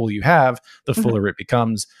people in the pool you have, the fuller it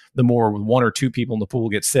becomes. The more one or two people in the pool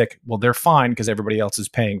get sick, well, they're fine because everybody else is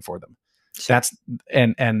paying for them. That's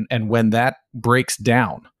and when that breaks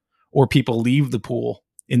down, or people leave the pool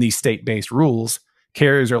in these state-based rules,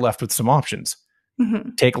 carriers are left with some options.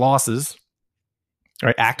 Take losses,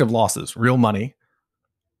 right? Active losses, real money,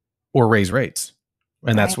 or raise rates.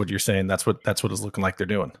 And that's what you're saying. That's what it's looking like they're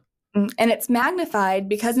doing. And it's magnified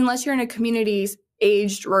because unless you're in a community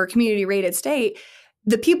aged or community rated state,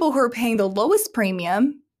 the people who are paying the lowest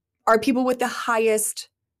premium are people with the highest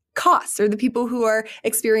costs, or the people who are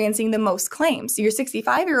experiencing the most claims. So your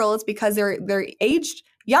 65-year-olds, because they're aged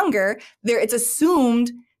younger, it's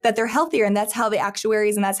assumed that they're healthier, and that's how the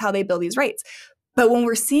actuaries and that's how they build these rates. But when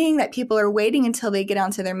we're seeing that people are waiting until they get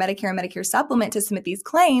onto their Medicare and Medicare supplement to submit these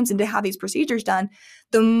claims and to have these procedures done,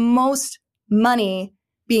 the most money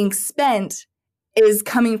being spent is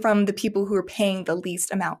coming from the people who are paying the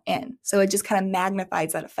least amount in. So it just kind of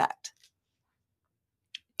magnifies that effect.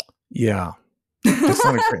 Yeah.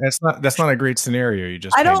 That's not a great scenario you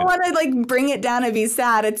just I don't painted. want to bring it down and be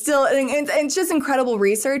sad. It's still, it's just incredible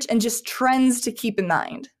research and just trends to keep in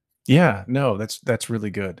mind. Yeah, no, that's really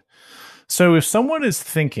good. So if someone is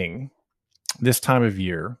thinking this time of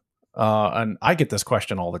year, and I get this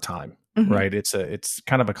question all the time, right? It's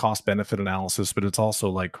kind of a cost benefit analysis, but it's also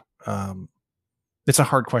like, it's a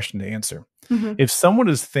hard question to answer. If someone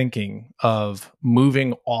is thinking of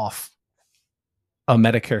moving off a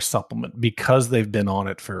Medicare supplement because they've been on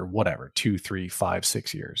it for whatever, 2, 3, 5,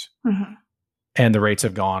 6 years, and the rates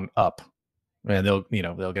have gone up, and they'll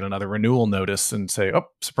get another renewal notice and say, oh,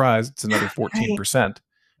 surprise, it's another 14%.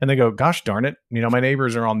 And they go, gosh darn it, my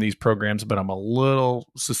neighbors are on these programs, but I'm a little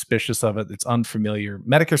suspicious of it. It's unfamiliar.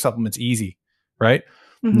 Medicare supplement's easy, right?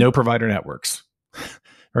 No provider networks,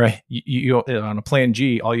 right? You on a plan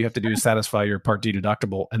G, all you have to do is satisfy your Part D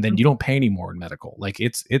deductible, and then you don't pay any more in medical. Like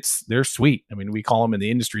they're sweet. I mean, we call them in the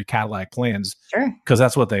industry Cadillac plans, because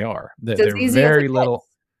that's what they are. They're very little.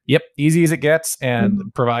 Yep, easy as it gets,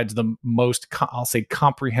 and provides the most, I'll say,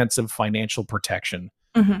 comprehensive financial protection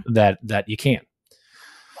that you can.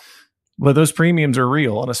 Well, those premiums are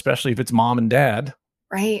real, and especially if it's mom and dad,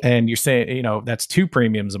 right? And you're saying, that's 2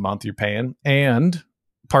 premiums a month you're paying, and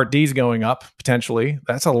Part D is going up potentially.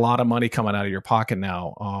 That's a lot of money coming out of your pocket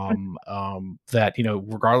now. That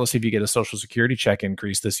regardless if you get a Social Security check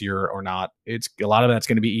increase this year or not, it's a lot of that's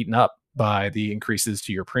going to be eaten up by the increases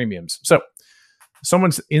to your premiums. So,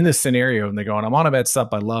 someone's in this scenario and they're going, "I'm on a med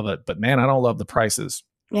sup, I love it, but man, I don't love the prices."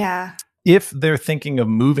 Yeah. If they're thinking of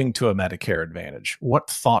moving to a Medicare Advantage, what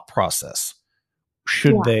thought process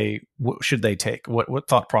should they take? What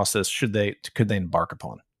thought process could they embark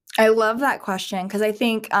upon? I love that question, because I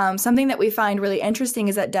think something that we find really interesting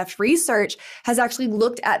is that Deft Research has actually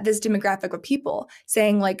looked at this demographic of people,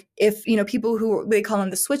 saying like if, people who they call them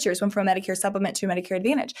the switchers went from a Medicare supplement to a Medicare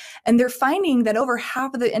Advantage, and they're finding that over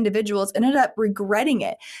half of the individuals ended up regretting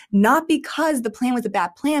it, not because the plan was a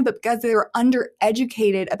bad plan, but because they were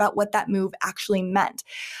undereducated about what that move actually meant.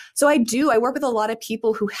 So I work with a lot of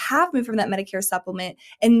people who have moved from that Medicare supplement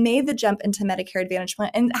and made the jump into Medicare Advantage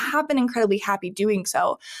plan and have been incredibly happy doing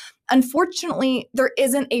so. Unfortunately, there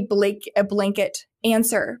isn't a blanket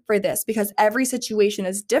answer for this, because every situation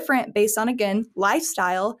is different based on, again,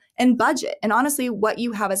 lifestyle and budget, and honestly, what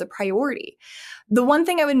you have as a priority. The one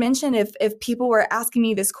thing I would mention, if people were asking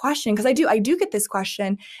me this question, because I do get this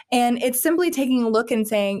question, and it's simply taking a look and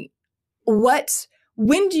saying,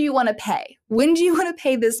 when do you want to pay? When do you want to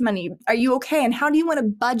pay this money? Are you okay? And how do you want to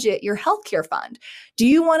budget your healthcare fund? Do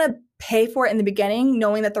you want to pay for it in the beginning,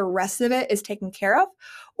 knowing that the rest of it is taken care of?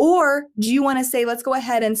 Or do you want to say, let's go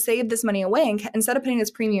ahead and save this money away, and instead of putting this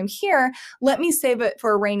premium here, let me save it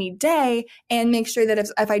for a rainy day and make sure that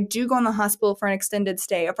if I do go in the hospital for an extended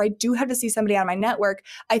stay, if I do have to see somebody out of my network,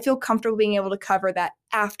 I feel comfortable being able to cover that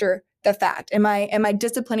after the fact. Am I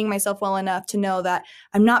disciplining myself well enough to know that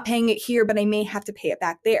I'm not paying it here, but I may have to pay it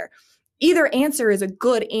back there? Either answer is a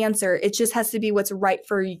good answer. It just has to be what's right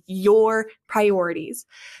for your priorities.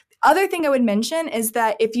 Other thing I would mention is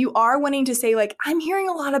that if you are wanting to say, like, I'm hearing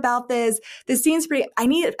a lot about this seems pretty, I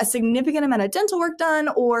need a significant amount of dental work done,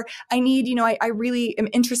 or I need, I really am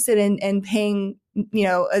interested in paying, a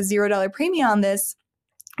 $0 premium on this.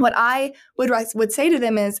 What I would say to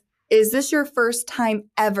them is this your first time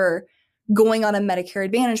ever going on a Medicare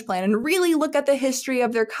Advantage plan? And really look at the history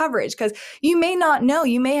of their coverage, because you may not know,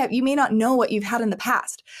 you may not know what you've had in the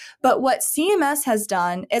past. But what CMS has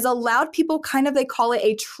done is allowed people they call it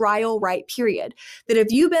a trial right period. That if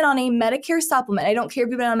you've been on a Medicare supplement, I don't care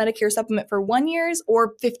if you've been on a Medicare supplement for 1 year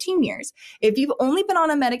or 15 years. If you've only been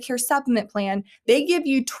on a Medicare supplement plan, they give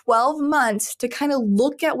you 12 months to kind of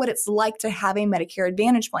look at what it's like to have a Medicare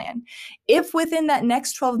Advantage plan. If within that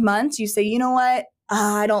next 12 months you say, you know what,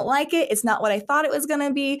 I don't like it, it's not what I thought it was going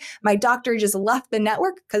to be, my doctor just left the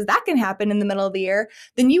network, because that can happen in the middle of the year,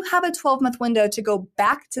 then you have a 12-month window to go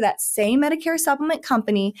back to that same Medicare supplement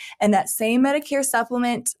company and that same Medicare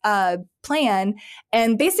supplement plan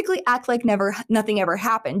and basically act like nothing ever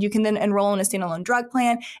happened. You can then enroll in a standalone drug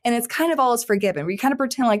plan, and it's kind of all is forgiven. We kind of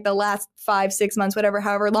pretend like the last 5-6 months,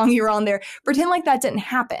 however long you were on there, pretend like that didn't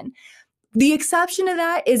happen. The exception to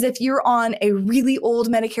that is if you're on a really old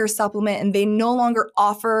Medicare supplement and they no longer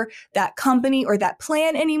offer that company or that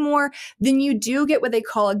plan anymore, then you do get what they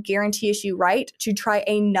call a guarantee issue right to try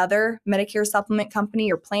another Medicare supplement company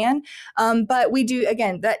or plan. But we do,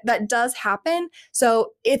 again, that does happen.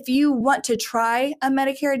 So if you want to try a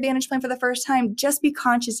Medicare Advantage plan for the first time, just be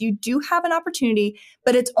conscious you do have an opportunity,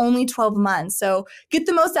 but it's only 12 months. So get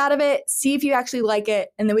the most out of it, see if you actually like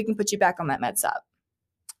it, and then we can put you back on that med sup.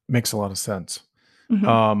 Makes a lot of sense.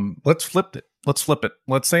 Mm-hmm. Let's flip it.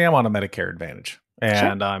 Let's say I'm on a Medicare Advantage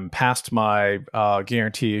and sure, I'm past my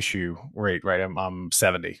guarantee issue rate, right? I'm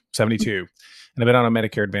 72, and I've been on a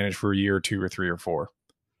Medicare Advantage for a year or 2 or 3 or 4,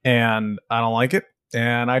 and I don't like it,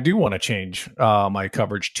 and I do want to change my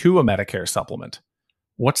coverage to a Medicare supplement.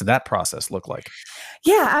 What's that process look like?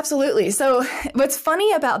 Yeah, absolutely. So what's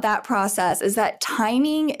funny about that process is that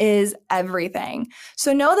timing is everything.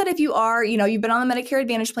 So know that if you are, you've been on the Medicare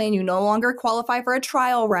Advantage plan, you no longer qualify for a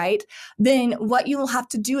trial right, then what you will have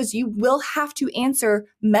to do is you will have to answer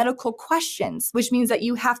medical questions, which means that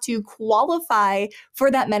you have to qualify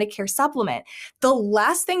for that Medicare supplement. The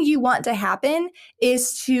last thing you want to happen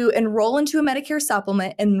is to enroll into a Medicare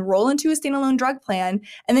supplement, enroll into a standalone drug plan,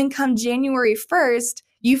 and then come January 1st,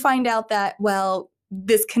 you find out that, well,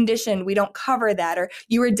 this condition, we don't cover that, or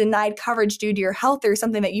you were denied coverage due to your health or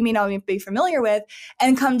something that you may not even be familiar with.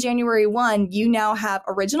 And come January 1, you now have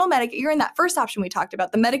original Medicare. You're in that first option we talked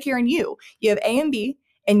about, the Medicare and you have A and B,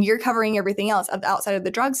 and you're covering everything else outside of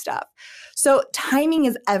the drug stuff. So timing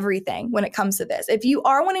is everything when it comes to this. If you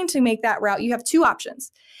are wanting to make that route, you have 2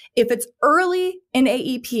 options. If it's early in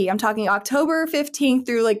AEP, I'm talking October 15th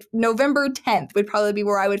through like November 10th would probably be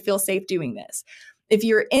where I would feel safe doing this. If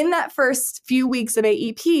you're in that first few weeks of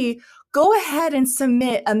AEP, go ahead and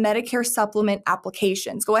submit a Medicare supplement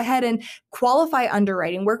applications. Go ahead and qualify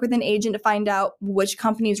underwriting, work with an agent to find out which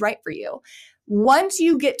company is right for you. Once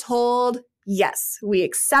you get told, yes, we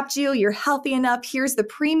accept you, you're healthy enough, here's the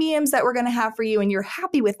premiums that we're going to have for you, and you're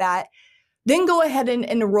happy with that, then go ahead and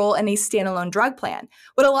enroll in a standalone drug plan.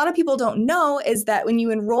 What a lot of people don't know is that when you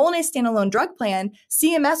enroll in a standalone drug plan,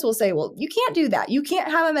 CMS will say, well, you can't do that. You can't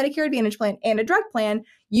have a Medicare Advantage plan and a drug plan.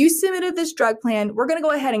 You submitted this drug plan. We're going to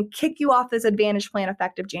go ahead and kick you off this Advantage plan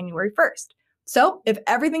effective January 1st. So if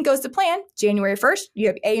everything goes to plan, January 1st, you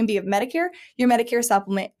have A and B of Medicare, your Medicare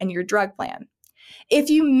supplement, and your drug plan. If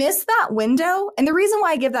you miss that window, and the reason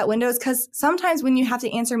why I give that window is because sometimes when you have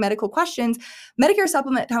to answer medical questions, Medicare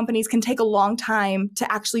supplement companies can take a long time to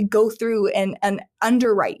actually go through and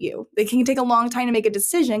underwrite you. They can take a long time to make a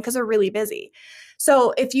decision because they're really busy.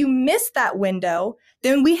 So if you miss that window,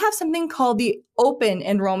 then we have something called the open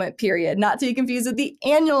enrollment period, not to be confused with the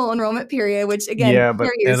annual enrollment period, which again, yeah, but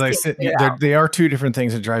as I said, they are 2 different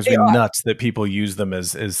things. It drives me nuts that people use them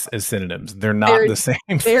as synonyms. They're not the same.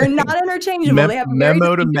 They're not interchangeable. They have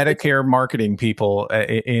memo to Medicare marketing people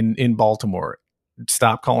in Baltimore.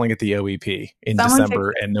 stop calling it the OEP in Someone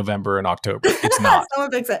December and November and October. It's not.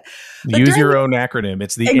 Someone fix it. Use your own acronym.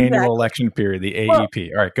 It's the annual election period, the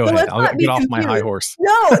AEP. All right, go ahead. I'll get off my high horse.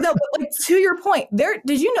 No, but to your point,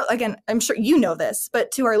 did you know, again, I'm sure you know this,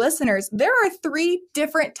 but to our listeners, there are 3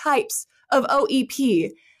 different types of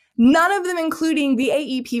OEP. None of them including the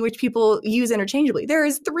AEP, which people use interchangeably. There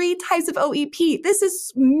is 3 types of OEP. This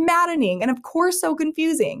is maddening and, of course, so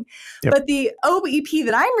confusing. Yep. But the OEP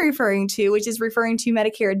that I'm referring to, which is referring to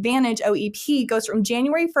Medicare Advantage OEP, goes from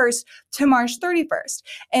January 1st to March 31st.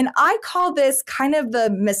 And I call this kind of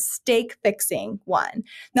the mistake fixing one.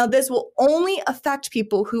 Now, this will only affect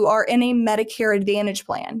people who are in a Medicare Advantage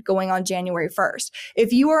plan going on January 1st.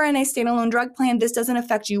 If you are in a standalone drug plan, this doesn't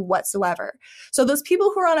affect you whatsoever. So those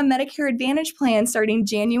people who are on a Medicare Advantage plan starting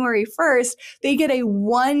January 1st, they get a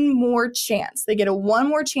one more chance. They get a one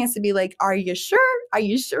more chance to be like, are you sure? Are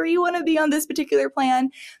you sure you want to be on this particular plan?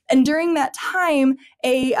 And during that time,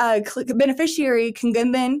 a beneficiary can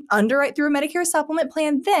then underwrite through a Medicare supplement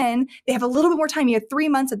plan. Then they have a little bit more time. You have 3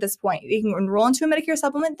 months at this point. You can enroll into a Medicare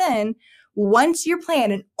supplement then. Once your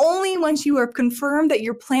plan, and only once you are confirmed that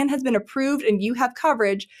your plan has been approved and you have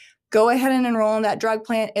coverage, go ahead and enroll in that drug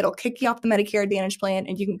plan. It'll kick you off the Medicare Advantage plan,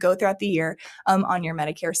 and you can go throughout the year on your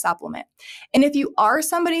Medicare supplement. And if you are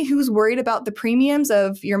somebody who's worried about the premiums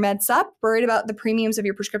of your Med Sup, worried about the premiums of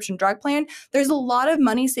your prescription drug plan, there's a lot of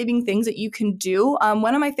money-saving things that you can do.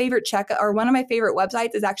 One of my favorite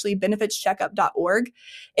websites is actually benefitscheckup.org.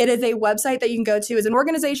 It is a website that you can go to. As an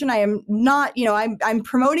organization, I am not, I'm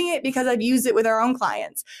promoting it because I've used it with our own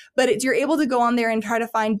clients. But you're able to go on there and try to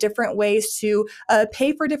find different ways to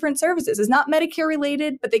pay for different services. It's not Medicare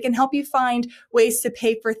related, but they can help you find ways to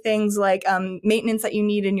pay for things like maintenance that you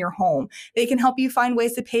need in your home. They can help you find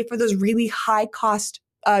ways to pay for those really high cost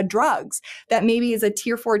drugs that maybe is a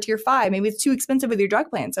tier 4, tier 5. Maybe it's too expensive with your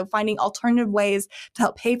drug plan. So finding alternative ways to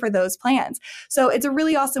help pay for those plans. So it's a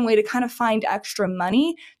really awesome way to kind of find extra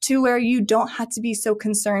money to where you don't have to be so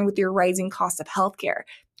concerned with your rising cost of healthcare.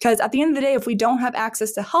 Because at the end of the day, if we don't have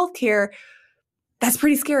access to healthcare, that's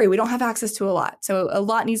pretty scary. We don't have access to a lot. So a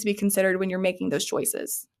lot needs to be considered when you're making those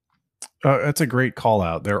choices. That's a great call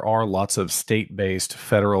out. There are lots of state-based,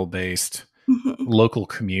 federal-based, local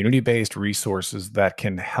community-based resources that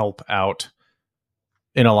can help out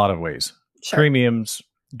in a lot of ways. Sure. Premiums,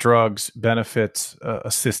 drugs, benefits,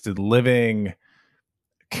 assisted living,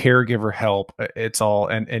 caregiver help. It's all,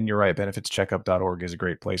 and you're right, benefitscheckup.org is a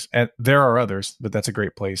great place. And there are others, but that's a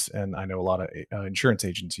great place. And I know a lot of insurance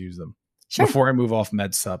agents use them. Sure. Before I move off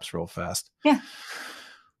med subs real fast. Yeah.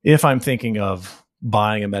 If I'm thinking of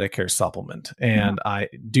buying a Medicare supplement and I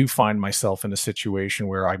do find myself in a situation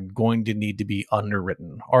where I'm going to need to be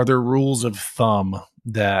underwritten, are there rules of thumb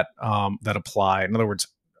that apply? In other words,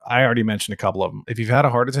 I already mentioned a couple of them. If you've had a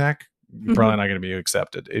heart attack, you're probably not going to be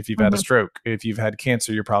accepted. If you've had a stroke, if you've had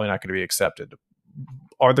cancer, you're probably not going to be accepted.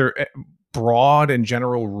 Are there broad and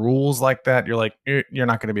general rules like that? You're like, you're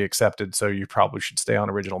not going to be accepted, so you probably should stay on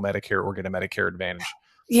original Medicare or get a Medicare Advantage.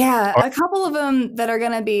 Yeah, a couple of them that are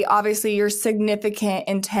going to be obviously your significant,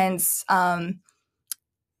 intense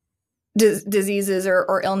diseases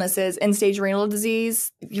or illnesses. End-stage renal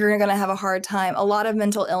disease, you're going to have a hard time. A lot of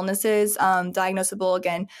mental illnesses, diagnosable,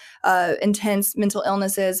 again, intense mental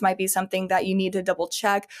illnesses might be something that you need to double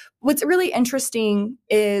check. What's really interesting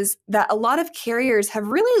is that a lot of carriers have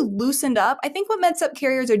really loosened up. I think what MedSup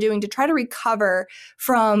carriers are doing to try to recover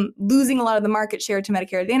from losing a lot of the market share to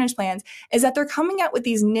Medicare Advantage plans is that they're coming out with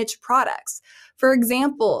these niche products. For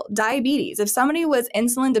example, diabetes. If somebody was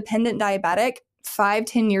insulin dependent diabetic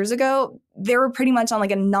 5-10 years ago, they were pretty much on like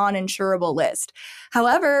a non-insurable list.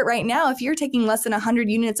 However, right now, if you're taking less than 100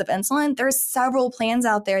 units of insulin, there's several plans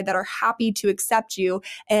out there that are happy to accept you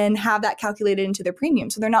and have that calculated into their premium.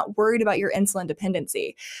 So they're not worried about your insulin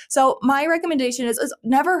dependency. So my recommendation is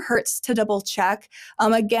never hurts to double check.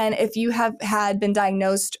 Again, if you have been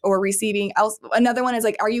diagnosed or receiving, another one is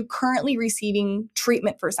like, are you currently receiving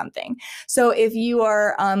treatment for something? So if you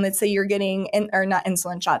are, let's say you're getting, or not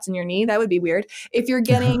insulin shots in your knee, that would be weird. If you're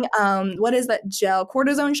getting, what is that gel,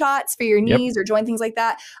 cortisone shots for your knees or joint things like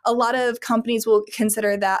that, a lot of companies will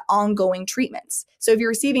consider that ongoing treatments. So if you're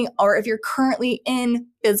receiving, or if you're currently in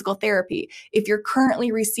physical therapy, if you're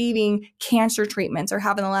currently receiving cancer treatments or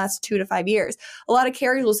have in the last 2 to 5 years, a lot of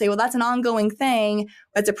carriers will say, well, that's an ongoing thing.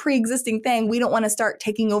 That's a pre-existing thing. We don't want to start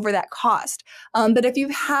taking over that cost. But if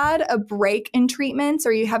you've had a break in treatments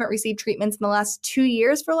or you haven't received treatments in the last 2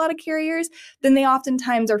 years for a lot of carriers, then they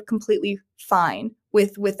oftentimes are completely fine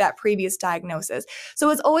with that previous diagnosis. So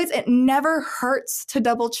it never hurts to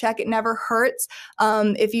double check. It never hurts.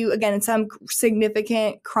 If you, again, in some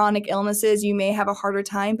significant chronic illnesses, you may have a harder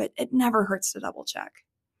time, but it never hurts to double check.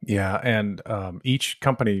 Yeah, and each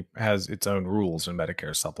company has its own rules in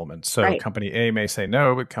Medicare supplements. So company A may say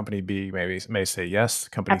no, but company B may say yes.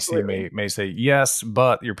 Company Absolutely. C may say yes,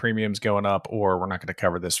 but your premium's going up, or we're not going to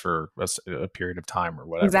cover this for a period of time or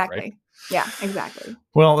whatever. Exactly. Right? Yeah, exactly.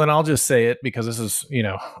 Well, then I'll just say it because this is,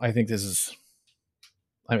 I think this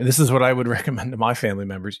is what I would recommend to my family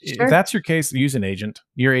members. Sure. If that's your case, use an agent.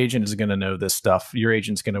 Your agent is going to know this stuff. Your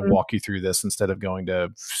agent's going to walk you through this instead of going to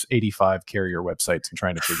 85 carrier websites and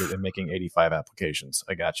trying to figure it and making 85 applications.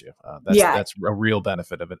 I got you. That's a real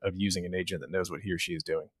benefit of using an agent that knows what he or she is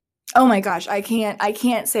doing. Oh my gosh, I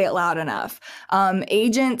can't say it loud enough.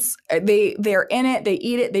 Agents, they're in it, they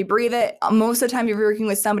eat it, they breathe it. Most of the time, if you're working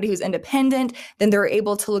with somebody who's independent, then they're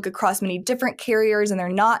able to look across many different carriers, and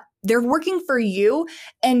they're working for you,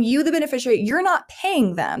 and you, the beneficiary, you're not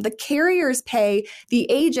paying them. The carriers pay the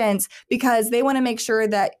agents because they want to make sure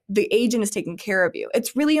that the agent is taking care of you.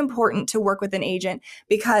 It's really important to work with an agent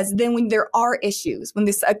because then when there are issues, when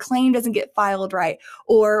a claim doesn't get filed right,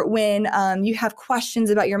 or when you have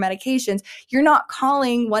questions about your medications, you're not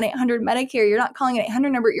calling 1-800-Medicare. You're not calling an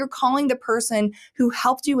 800 number. You're calling the person who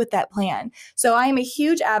helped you with that plan. So I am a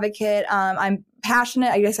huge advocate. I'm passionate.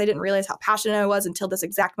 I guess I didn't realize how passionate I was until this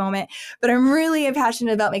exact moment, but I'm really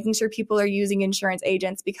passionate about making sure people are using insurance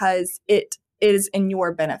agents because it is in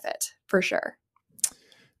your benefit for sure.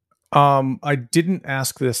 I didn't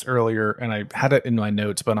ask this earlier and I had it in my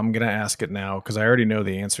notes, but I'm going to ask it now because I already know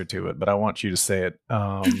the answer to it, but I want you to say it.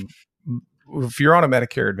 If you're on a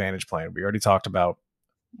Medicare Advantage plan, we already talked about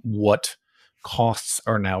what costs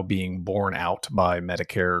are now being borne out by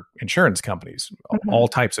Medicare insurance companies, all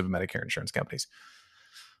types of Medicare insurance companies.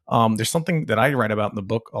 There's something that I write about in the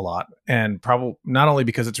book a lot, and probably not only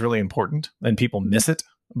because it's really important and people miss it,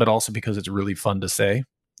 but also because it's really fun to say,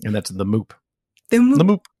 and that's the MOOP. The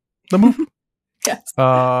MOOP. Yes.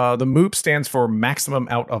 The MOOP stands for maximum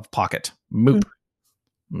out of pocket. MOOP.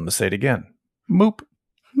 I'm going to say it again. MOOP.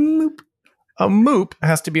 A MOOP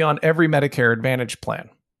has to be on every Medicare Advantage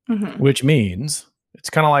plan. Which means it's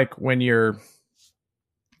kind of like when you're,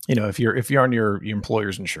 if you're on your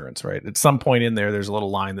employer's insurance, right? At some point in there's a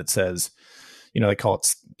little line that says, they call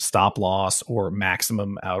it stop loss or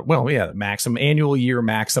maximum out. Well, yeah, maximum annual year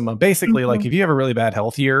maximum. Basically, like if you have a really bad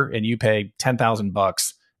health year and you pay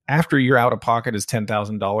 $10,000, after your out of pocket is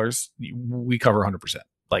 $10,000, we cover 100%.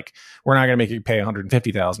 Like we're not going to make you pay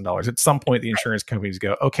 $150,000. At some point, the insurance companies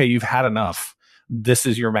go, okay, you've had enough. This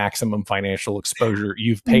is your maximum financial exposure.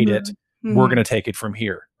 You've paid it. We're going to take it from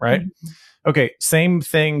here. Right. Okay. Same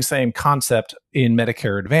thing, same concept in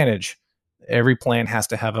Medicare Advantage. Every plan has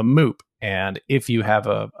to have a MOOP. And if you have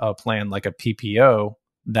a plan like a PPO,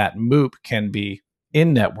 that MOOP can be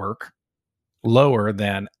in network lower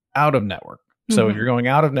than out of network. So if you're going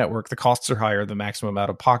out of network, the costs are higher. The maximum out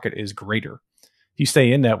of pocket is greater. If you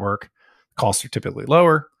stay in network, costs are typically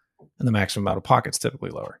lower and the maximum out of pocket is typically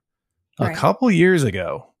lower. A couple years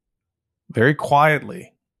ago, very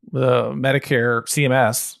quietly, the Medicare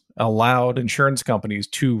CMS allowed insurance companies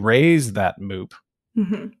to raise that MOOP.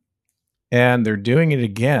 And they're doing it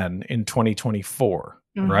again in 2024,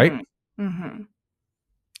 right?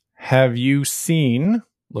 Have you seen,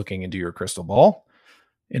 looking into your crystal ball,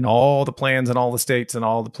 in all the plans and all the states and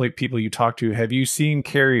all the people you talk to, have you seen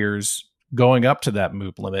carriers going up to that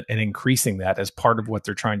MOOP limit and increasing that as part of what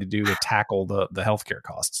they're trying to do to tackle the healthcare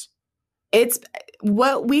costs? It's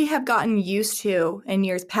what we have gotten used to in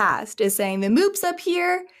years past is saying the MOOP's up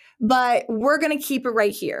here, but we're going to keep it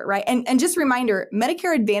right here, right? And just a reminder,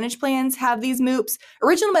 Medicare Advantage plans have these MOOPs.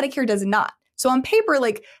 Original Medicare does not. So on paper,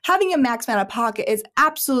 like having a max amount of pocket is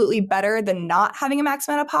absolutely better than not having a max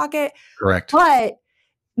amount of pocket. Correct. But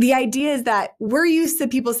the idea is that we're used to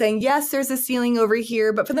people saying, yes, there's a ceiling over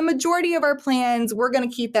here, but for the majority of our plans, we're going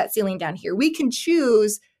to keep that ceiling down here. We can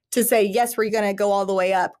choose to say, yes, we're going to go all the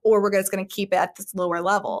way up, or we're just going to keep it at this lower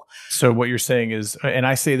level. So what you're saying is, and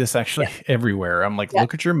I say this actually everywhere, I'm like,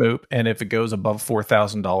 look at your MOOP, and if it goes above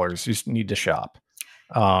 $4,000, you just need to shop.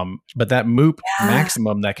 But that MOOP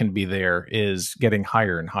maximum that can be there is getting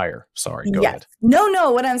higher and higher. Sorry, go ahead.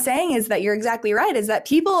 No. What I'm saying is that you're exactly right, is that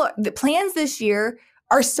the plans this year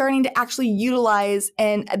are starting to actually utilize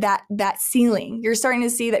and that ceiling. You're starting to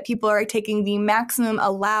see that people are taking the maximum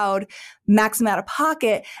allowed, maximum out of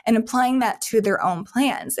pocket, and applying that to their own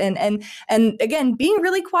plans. And again, being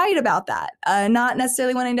really quiet about that, not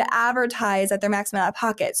necessarily wanting to advertise that they're maximum out of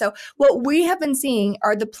pocket. So what we have been seeing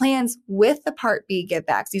are the plans with the Part B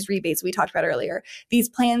givebacks, these rebates we talked about earlier, these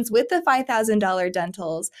plans with the $5,000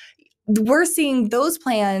 dentals. We're seeing those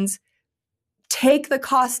plans take the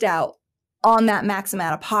cost out on that maximum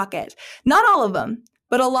out of pocket. Not all of them,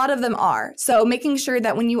 but a lot of them are. So making sure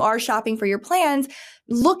that when you are shopping for your plans,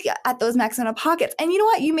 look at those maximum out of pockets. And you know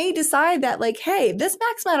what? You may decide that like, hey, this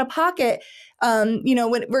maximum out of pocket, same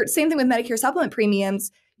thing with Medicare supplement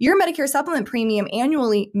premiums. Your Medicare supplement premium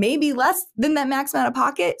annually may be less than that maximum out of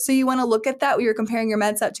pocket. So you want to look at that when you're comparing your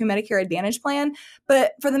MedSup to a Medicare Advantage plan.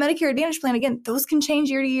 But for the Medicare Advantage plan, again, those can change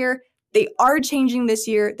year to year. They are changing this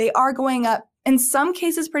year. They are going up, in some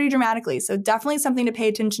cases pretty dramatically. So definitely something to pay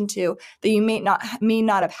attention to that you may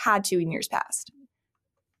not have had to in years past.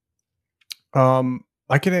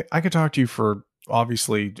 I could talk to you for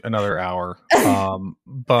obviously another hour.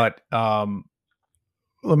 But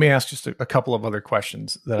let me ask just a couple of other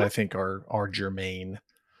questions that I think are germane.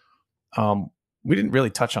 We didn't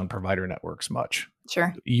really touch on provider networks much.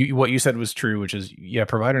 Sure. What you said was true, which is,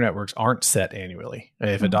 provider networks aren't set annually.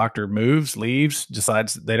 If a doctor moves, leaves,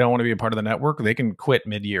 decides they don't want to be a part of the network, they can quit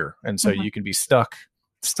mid-year. And so you can be stuck.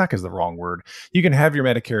 Stuck is the wrong word. You can have your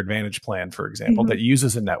Medicare Advantage plan, for example, that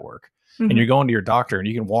uses a network. And you're going to your doctor and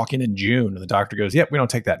you can walk in June and the doctor goes, yep, we don't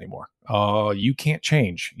take that anymore. You can't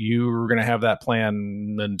change. You're going to have that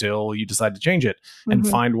plan until you decide to change it and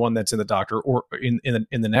find one that's in the doctor or in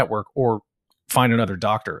the network, or find another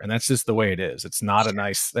doctor. And that's just the way it is. It's not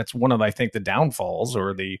that's one of, I think, the downfalls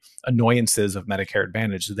or the annoyances of Medicare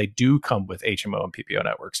Advantage. They do come with HMO and PPO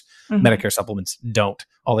networks. Medicare supplements don't.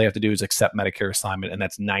 All they have to do is accept Medicare assignment. And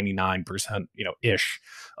that's 99%, ish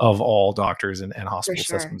of all doctors and hospital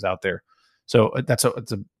systems out there. So it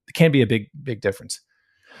can be a big difference.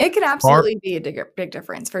 It can absolutely be a big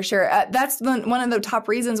difference for sure. That's one of the top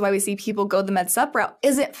reasons why we see people go the MedSup route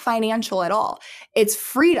isn't financial at all. It's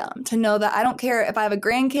freedom to know that I don't care if I have a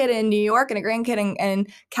grandkid in New York and a grandkid in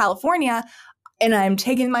California and I'm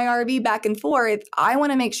taking my RV back and forth. I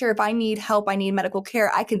want to make sure if I need help, I need medical care,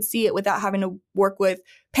 I can see it without having to work with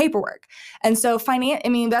paperwork. And so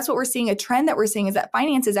that's what we're seeing. A trend that we're seeing is that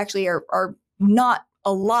finances actually are not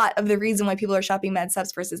a lot of the reason why people are shopping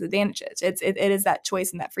MedSups versus Advantages. It is that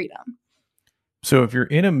choice and that freedom. So if you're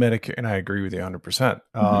in a Medicare, and I agree with you 100%,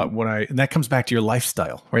 and that comes back to your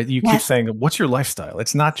lifestyle, right? You keep saying, what's your lifestyle?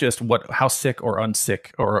 It's not just how sick or unsick,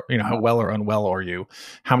 or, how well or unwell are you?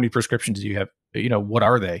 How many prescriptions do you have? What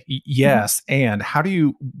are they? Yes. And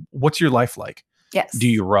what's your life like? Yes. Do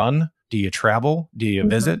you run? Do you travel? Do you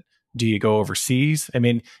visit? Do you go overseas? I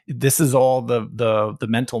mean, this is all the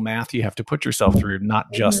mental math you have to put yourself through, not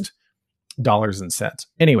just dollars and cents.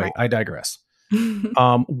 Anyway, I digress.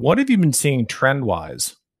 What have you been seeing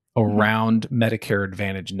trend-wise around Medicare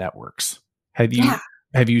Advantage networks? Have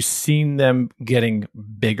you seen them getting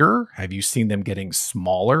bigger? Have you seen them getting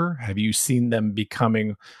smaller? Have you seen them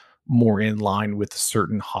becoming more in line with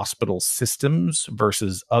certain hospital systems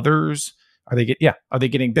versus others? Are they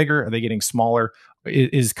getting bigger? Are they getting smaller?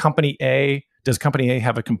 Does Company A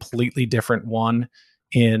have a completely different one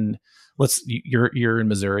you're in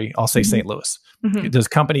Missouri, I'll say St. Louis. Does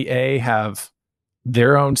Company A have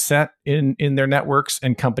their own set in their networks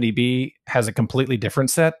and Company B has a completely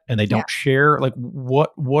different set and they don't share? Like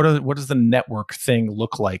what does the network thing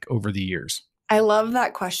look like over the years? I love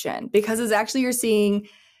that question because it's actually, you're seeing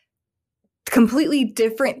completely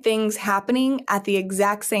different things happening at the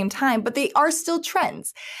exact same time, but they are still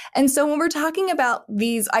trends. And so when we're talking about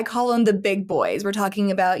these, I call them the big boys. We're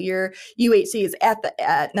talking about your UHCs,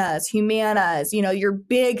 Aetnas, Humanas, your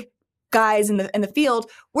big guys in the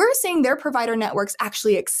field. We're seeing their provider networks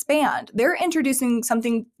actually expand. They're introducing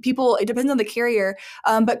something it depends on the carrier,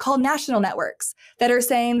 but called national networks that are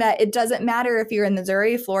saying that it doesn't matter if you're in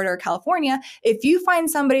Missouri, Florida, or California. If you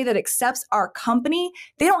find somebody that accepts our company,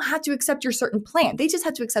 they don't have to accept your certain plan. They just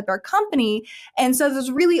have to accept our company. And so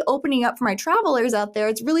there's really opening up for my travelers out there.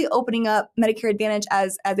 It's really opening up Medicare Advantage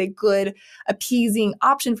as a good appeasing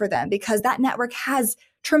option for them because that network has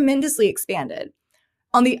tremendously expanded.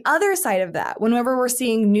 On the other side of that, whenever we're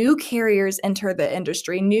seeing new carriers enter the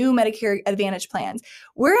industry, new Medicare Advantage plans,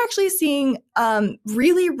 we're actually seeing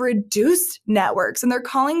really reduced networks, and they're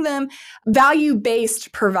calling them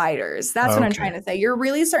value-based providers. That's what I'm trying to say. You're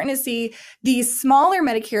really starting to see these smaller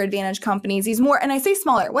Medicare Advantage companies, these more, and I say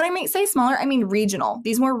smaller, when I may say smaller, I mean regional,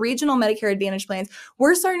 these more regional Medicare Advantage plans,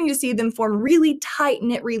 we're starting to see them form really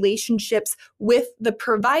tight-knit relationships with the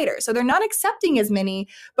provider. So they're not accepting as many,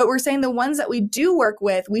 but we're saying the ones that we do work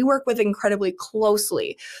with, we work with incredibly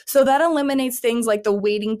closely. So that eliminates things like the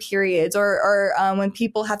waiting periods or when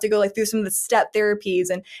people have to go like through some of the step therapies.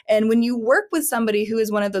 And when you work with somebody who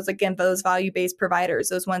is one of those, again, those value-based providers,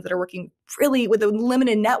 those ones that are working really with a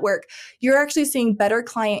limited network, you're actually seeing better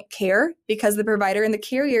client care because the provider and the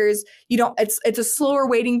carriers, it's a slower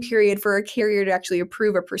waiting period for a carrier to actually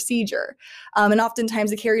approve a procedure. And oftentimes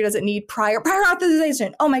the carrier doesn't need prior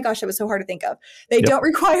authorization. Oh my gosh, that was so hard to think of. They don't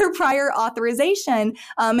require prior authorization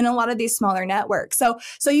in a lot of these smaller networks.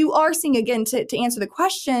 So you are seeing, again, to answer the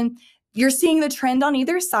question, you're seeing the trend on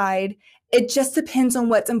either side. It just depends on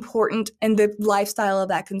what's important in the lifestyle of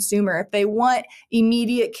that consumer. If they want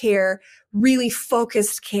immediate care, really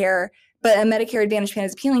focused care, but a Medicare Advantage plan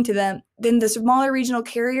is appealing to them, then the smaller regional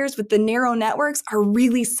carriers with the narrow networks are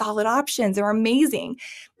really solid options. They're amazing.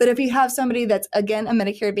 But if you have somebody that's, again, a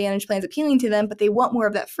Medicare Advantage plan is appealing to them, but they want more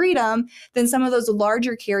of that freedom, then some of those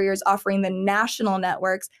larger carriers offering the national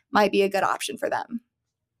networks might be a good option for them.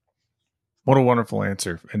 What a wonderful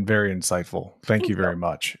answer and very insightful. Thank you very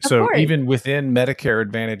much. So even within Medicare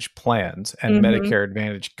Advantage plans and Medicare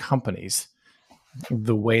Advantage companies,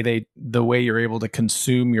 the way you're able to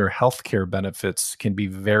consume your healthcare benefits can be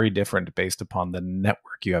very different based upon the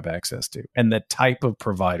network you have access to and the type of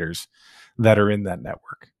providers that are in that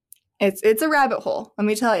network. It's a rabbit hole. Let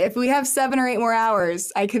me tell you, if we have 7 or 8 more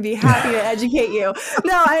hours, I could be happy to educate you.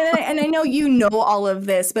 No, and I know you know all of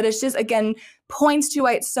this, but it's just, again, points to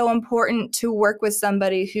why it's so important to work with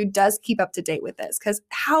somebody who does keep up to date with this. Because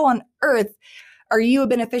how on earth are you, a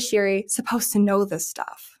beneficiary, supposed to know this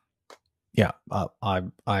stuff? Yeah,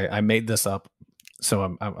 I made this up, so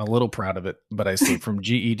I'm a little proud of it. But I see from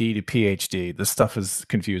GED to PhD, this stuff is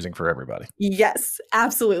confusing for everybody. Yes,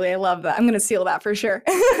 absolutely. I love that. I'm going to seal that for sure.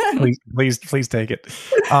 please take it.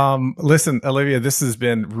 Listen, Olivia, this has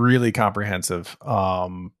been really comprehensive.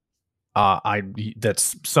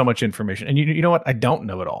 That's so much information, and you know what? I don't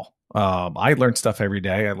know it all. I learn stuff every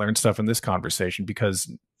day. I learn stuff in this conversation because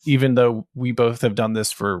even though we both have done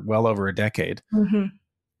this for well over a decade.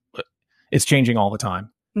 It's changing all the time,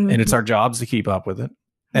 and it's our jobs to keep up with it.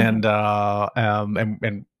 And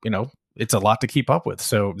you know, it's a lot to keep up with.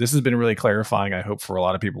 So this has been really clarifying, I hope, for a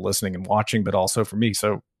lot of people listening and watching, but also for me.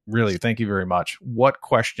 So really, thank you very much. What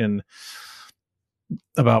question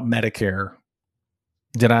about Medicare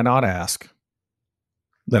did I not ask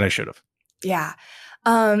that I should have? Yeah.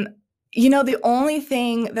 You know, the only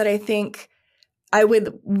thing that I think I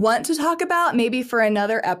would want to talk about, maybe for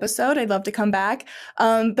another episode, I'd love to come back,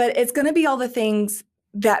 but it's going to be all the things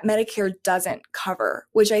that Medicare doesn't cover,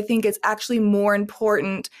 which I think is actually more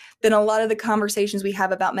important than a lot of the conversations we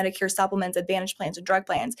have about Medicare supplements, Advantage plans, and drug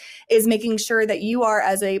plans, is making sure that you are,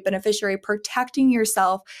 as a beneficiary, protecting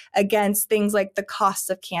yourself against things like the costs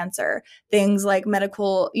of cancer, things like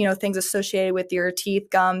medical, things associated with your teeth,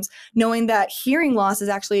 gums, knowing that hearing loss is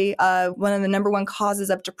actually one of the number one causes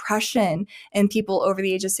of depression in people over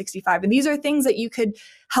the age of 65. And these are things that you could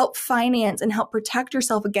help finance and help protect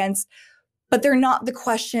yourself against. But they're not the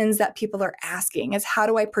questions that people are asking, is how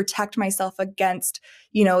do I protect myself against,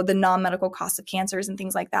 the non-medical costs of cancers and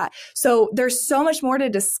things like that. So there's so much more to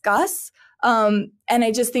discuss. And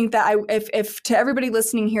I just think that if to everybody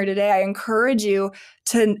listening here today, I encourage you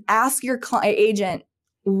to ask your agent,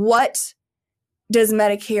 where is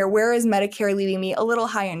Medicare leaving me a little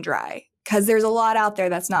high and dry? Because there's a lot out there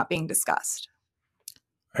that's not being discussed.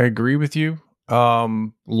 I agree with you.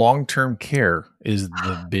 Long-term care is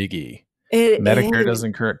the biggie. Medicare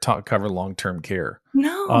doesn't cover long-term care.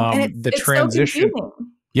 No, and it's transition.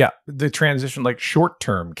 So the transition, like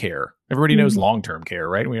short-term care. Everybody knows long-term care,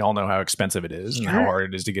 right? We all know how expensive it is and how hard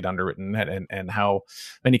it is to get underwritten, and how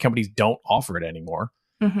many companies don't offer it anymore.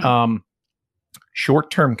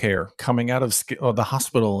 Short-term care, coming out of the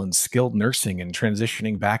hospital and skilled nursing and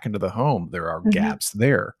transitioning back into the home, there are gaps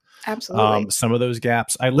there. Absolutely. Some of those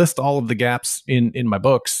gaps, I list all of the gaps in my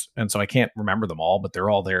books, and so I can't remember them all, but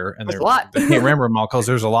they're all there. And there's a lot. I can't remember them all because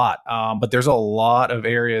there's a lot. But there's a lot of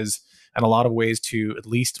areas and a lot of ways to at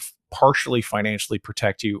least partially financially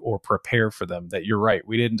protect you or prepare for them. That you're right,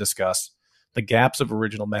 we didn't discuss the gaps of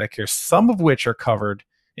original Medicare, some of which are covered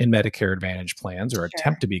in Medicare Advantage plans or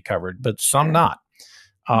attempt to be covered, but some not.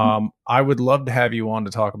 I would love to have you on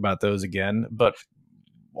to talk about those again, but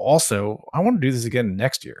also I want to do this again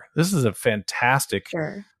next year. This is a fantastic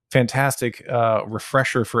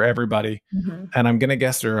refresher for everybody. And I'm going to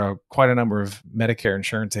guess there are quite a number of Medicare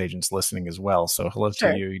insurance agents listening as well. So hello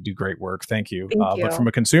to you. You do great work. Thank you. But from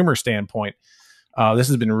a consumer standpoint, this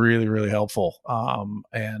has been really, really helpful.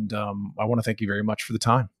 And I want to thank you very much for the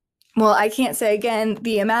time. Well, I can't say again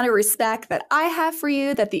the amount of respect that I have for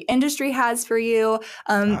you, that the industry has for you.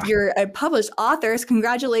 You're a published author. So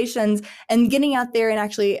congratulations, and getting out there and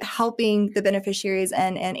actually helping the beneficiaries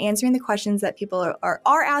and answering the questions that people are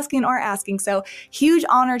asking. So huge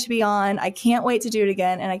honor to be on. I can't wait to do it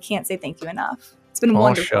again. And I can't say thank you enough. It's been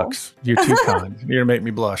wonderful. Shucks. You're too kind. You're gonna make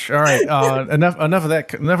me blush. All right. Enough of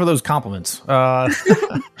that. Enough of those compliments.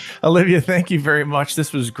 Olivia, thank you very much.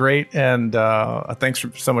 This was great. And thanks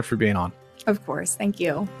so much for being on. Of course. Thank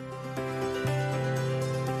you.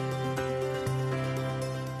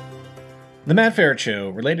 The Matt Feret Show,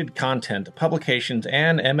 related content, publications,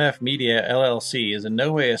 and MF Media LLC is in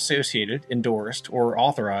no way associated, endorsed, or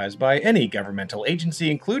authorized by any governmental agency,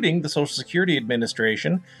 including the Social Security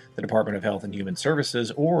Administration, the Department of Health and Human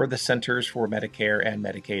Services, or the Centers for Medicare and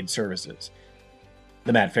Medicaid Services.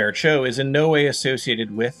 The Matt Feret Show is in no way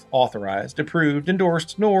associated with, authorized, approved,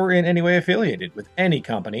 endorsed, nor in any way affiliated with any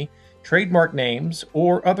company, trademark names,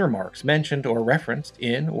 or other marks mentioned or referenced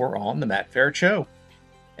in or on The Matt Feret Show.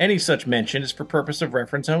 Any such mention is for purpose of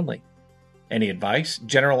reference only. Any advice,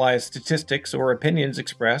 generalized statistics, or opinions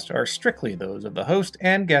expressed are strictly those of the host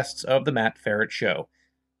and guests of The Matt Feret Show.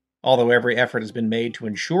 Although every effort has been made to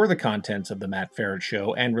ensure the contents of The Matt Feret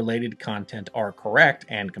Show and related content are correct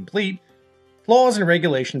and complete, laws and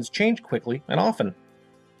regulations change quickly and often.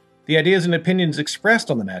 The ideas and opinions expressed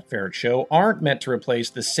on The Matt Feret Show aren't meant to replace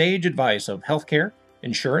the sage advice of healthcare,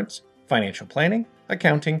 insurance, financial planning,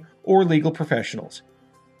 accounting, or legal professionals.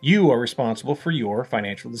 You are responsible for your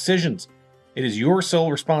financial decisions. It is your sole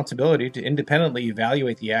responsibility to independently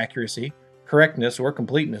evaluate the accuracy, correctness, or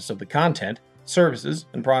completeness of the content, services,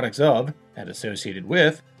 and products of, and associated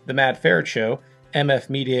with, The Matt Feret Show, MF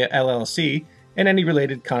Media LLC, and any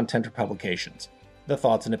related content or publications. The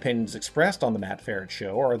thoughts and opinions expressed on The Matt Feret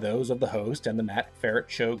Show are those of the host and The Matt Feret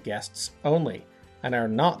Show guests only, and are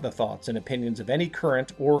not the thoughts and opinions of any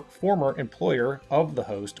current or former employer of the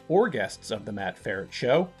host or guests of The Matt Feret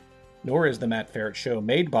Show, nor is The Matt Feret Show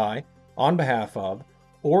made by, on behalf of,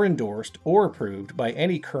 or endorsed or approved by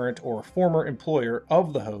any current or former employer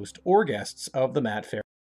of the host or guests of The Matt Feret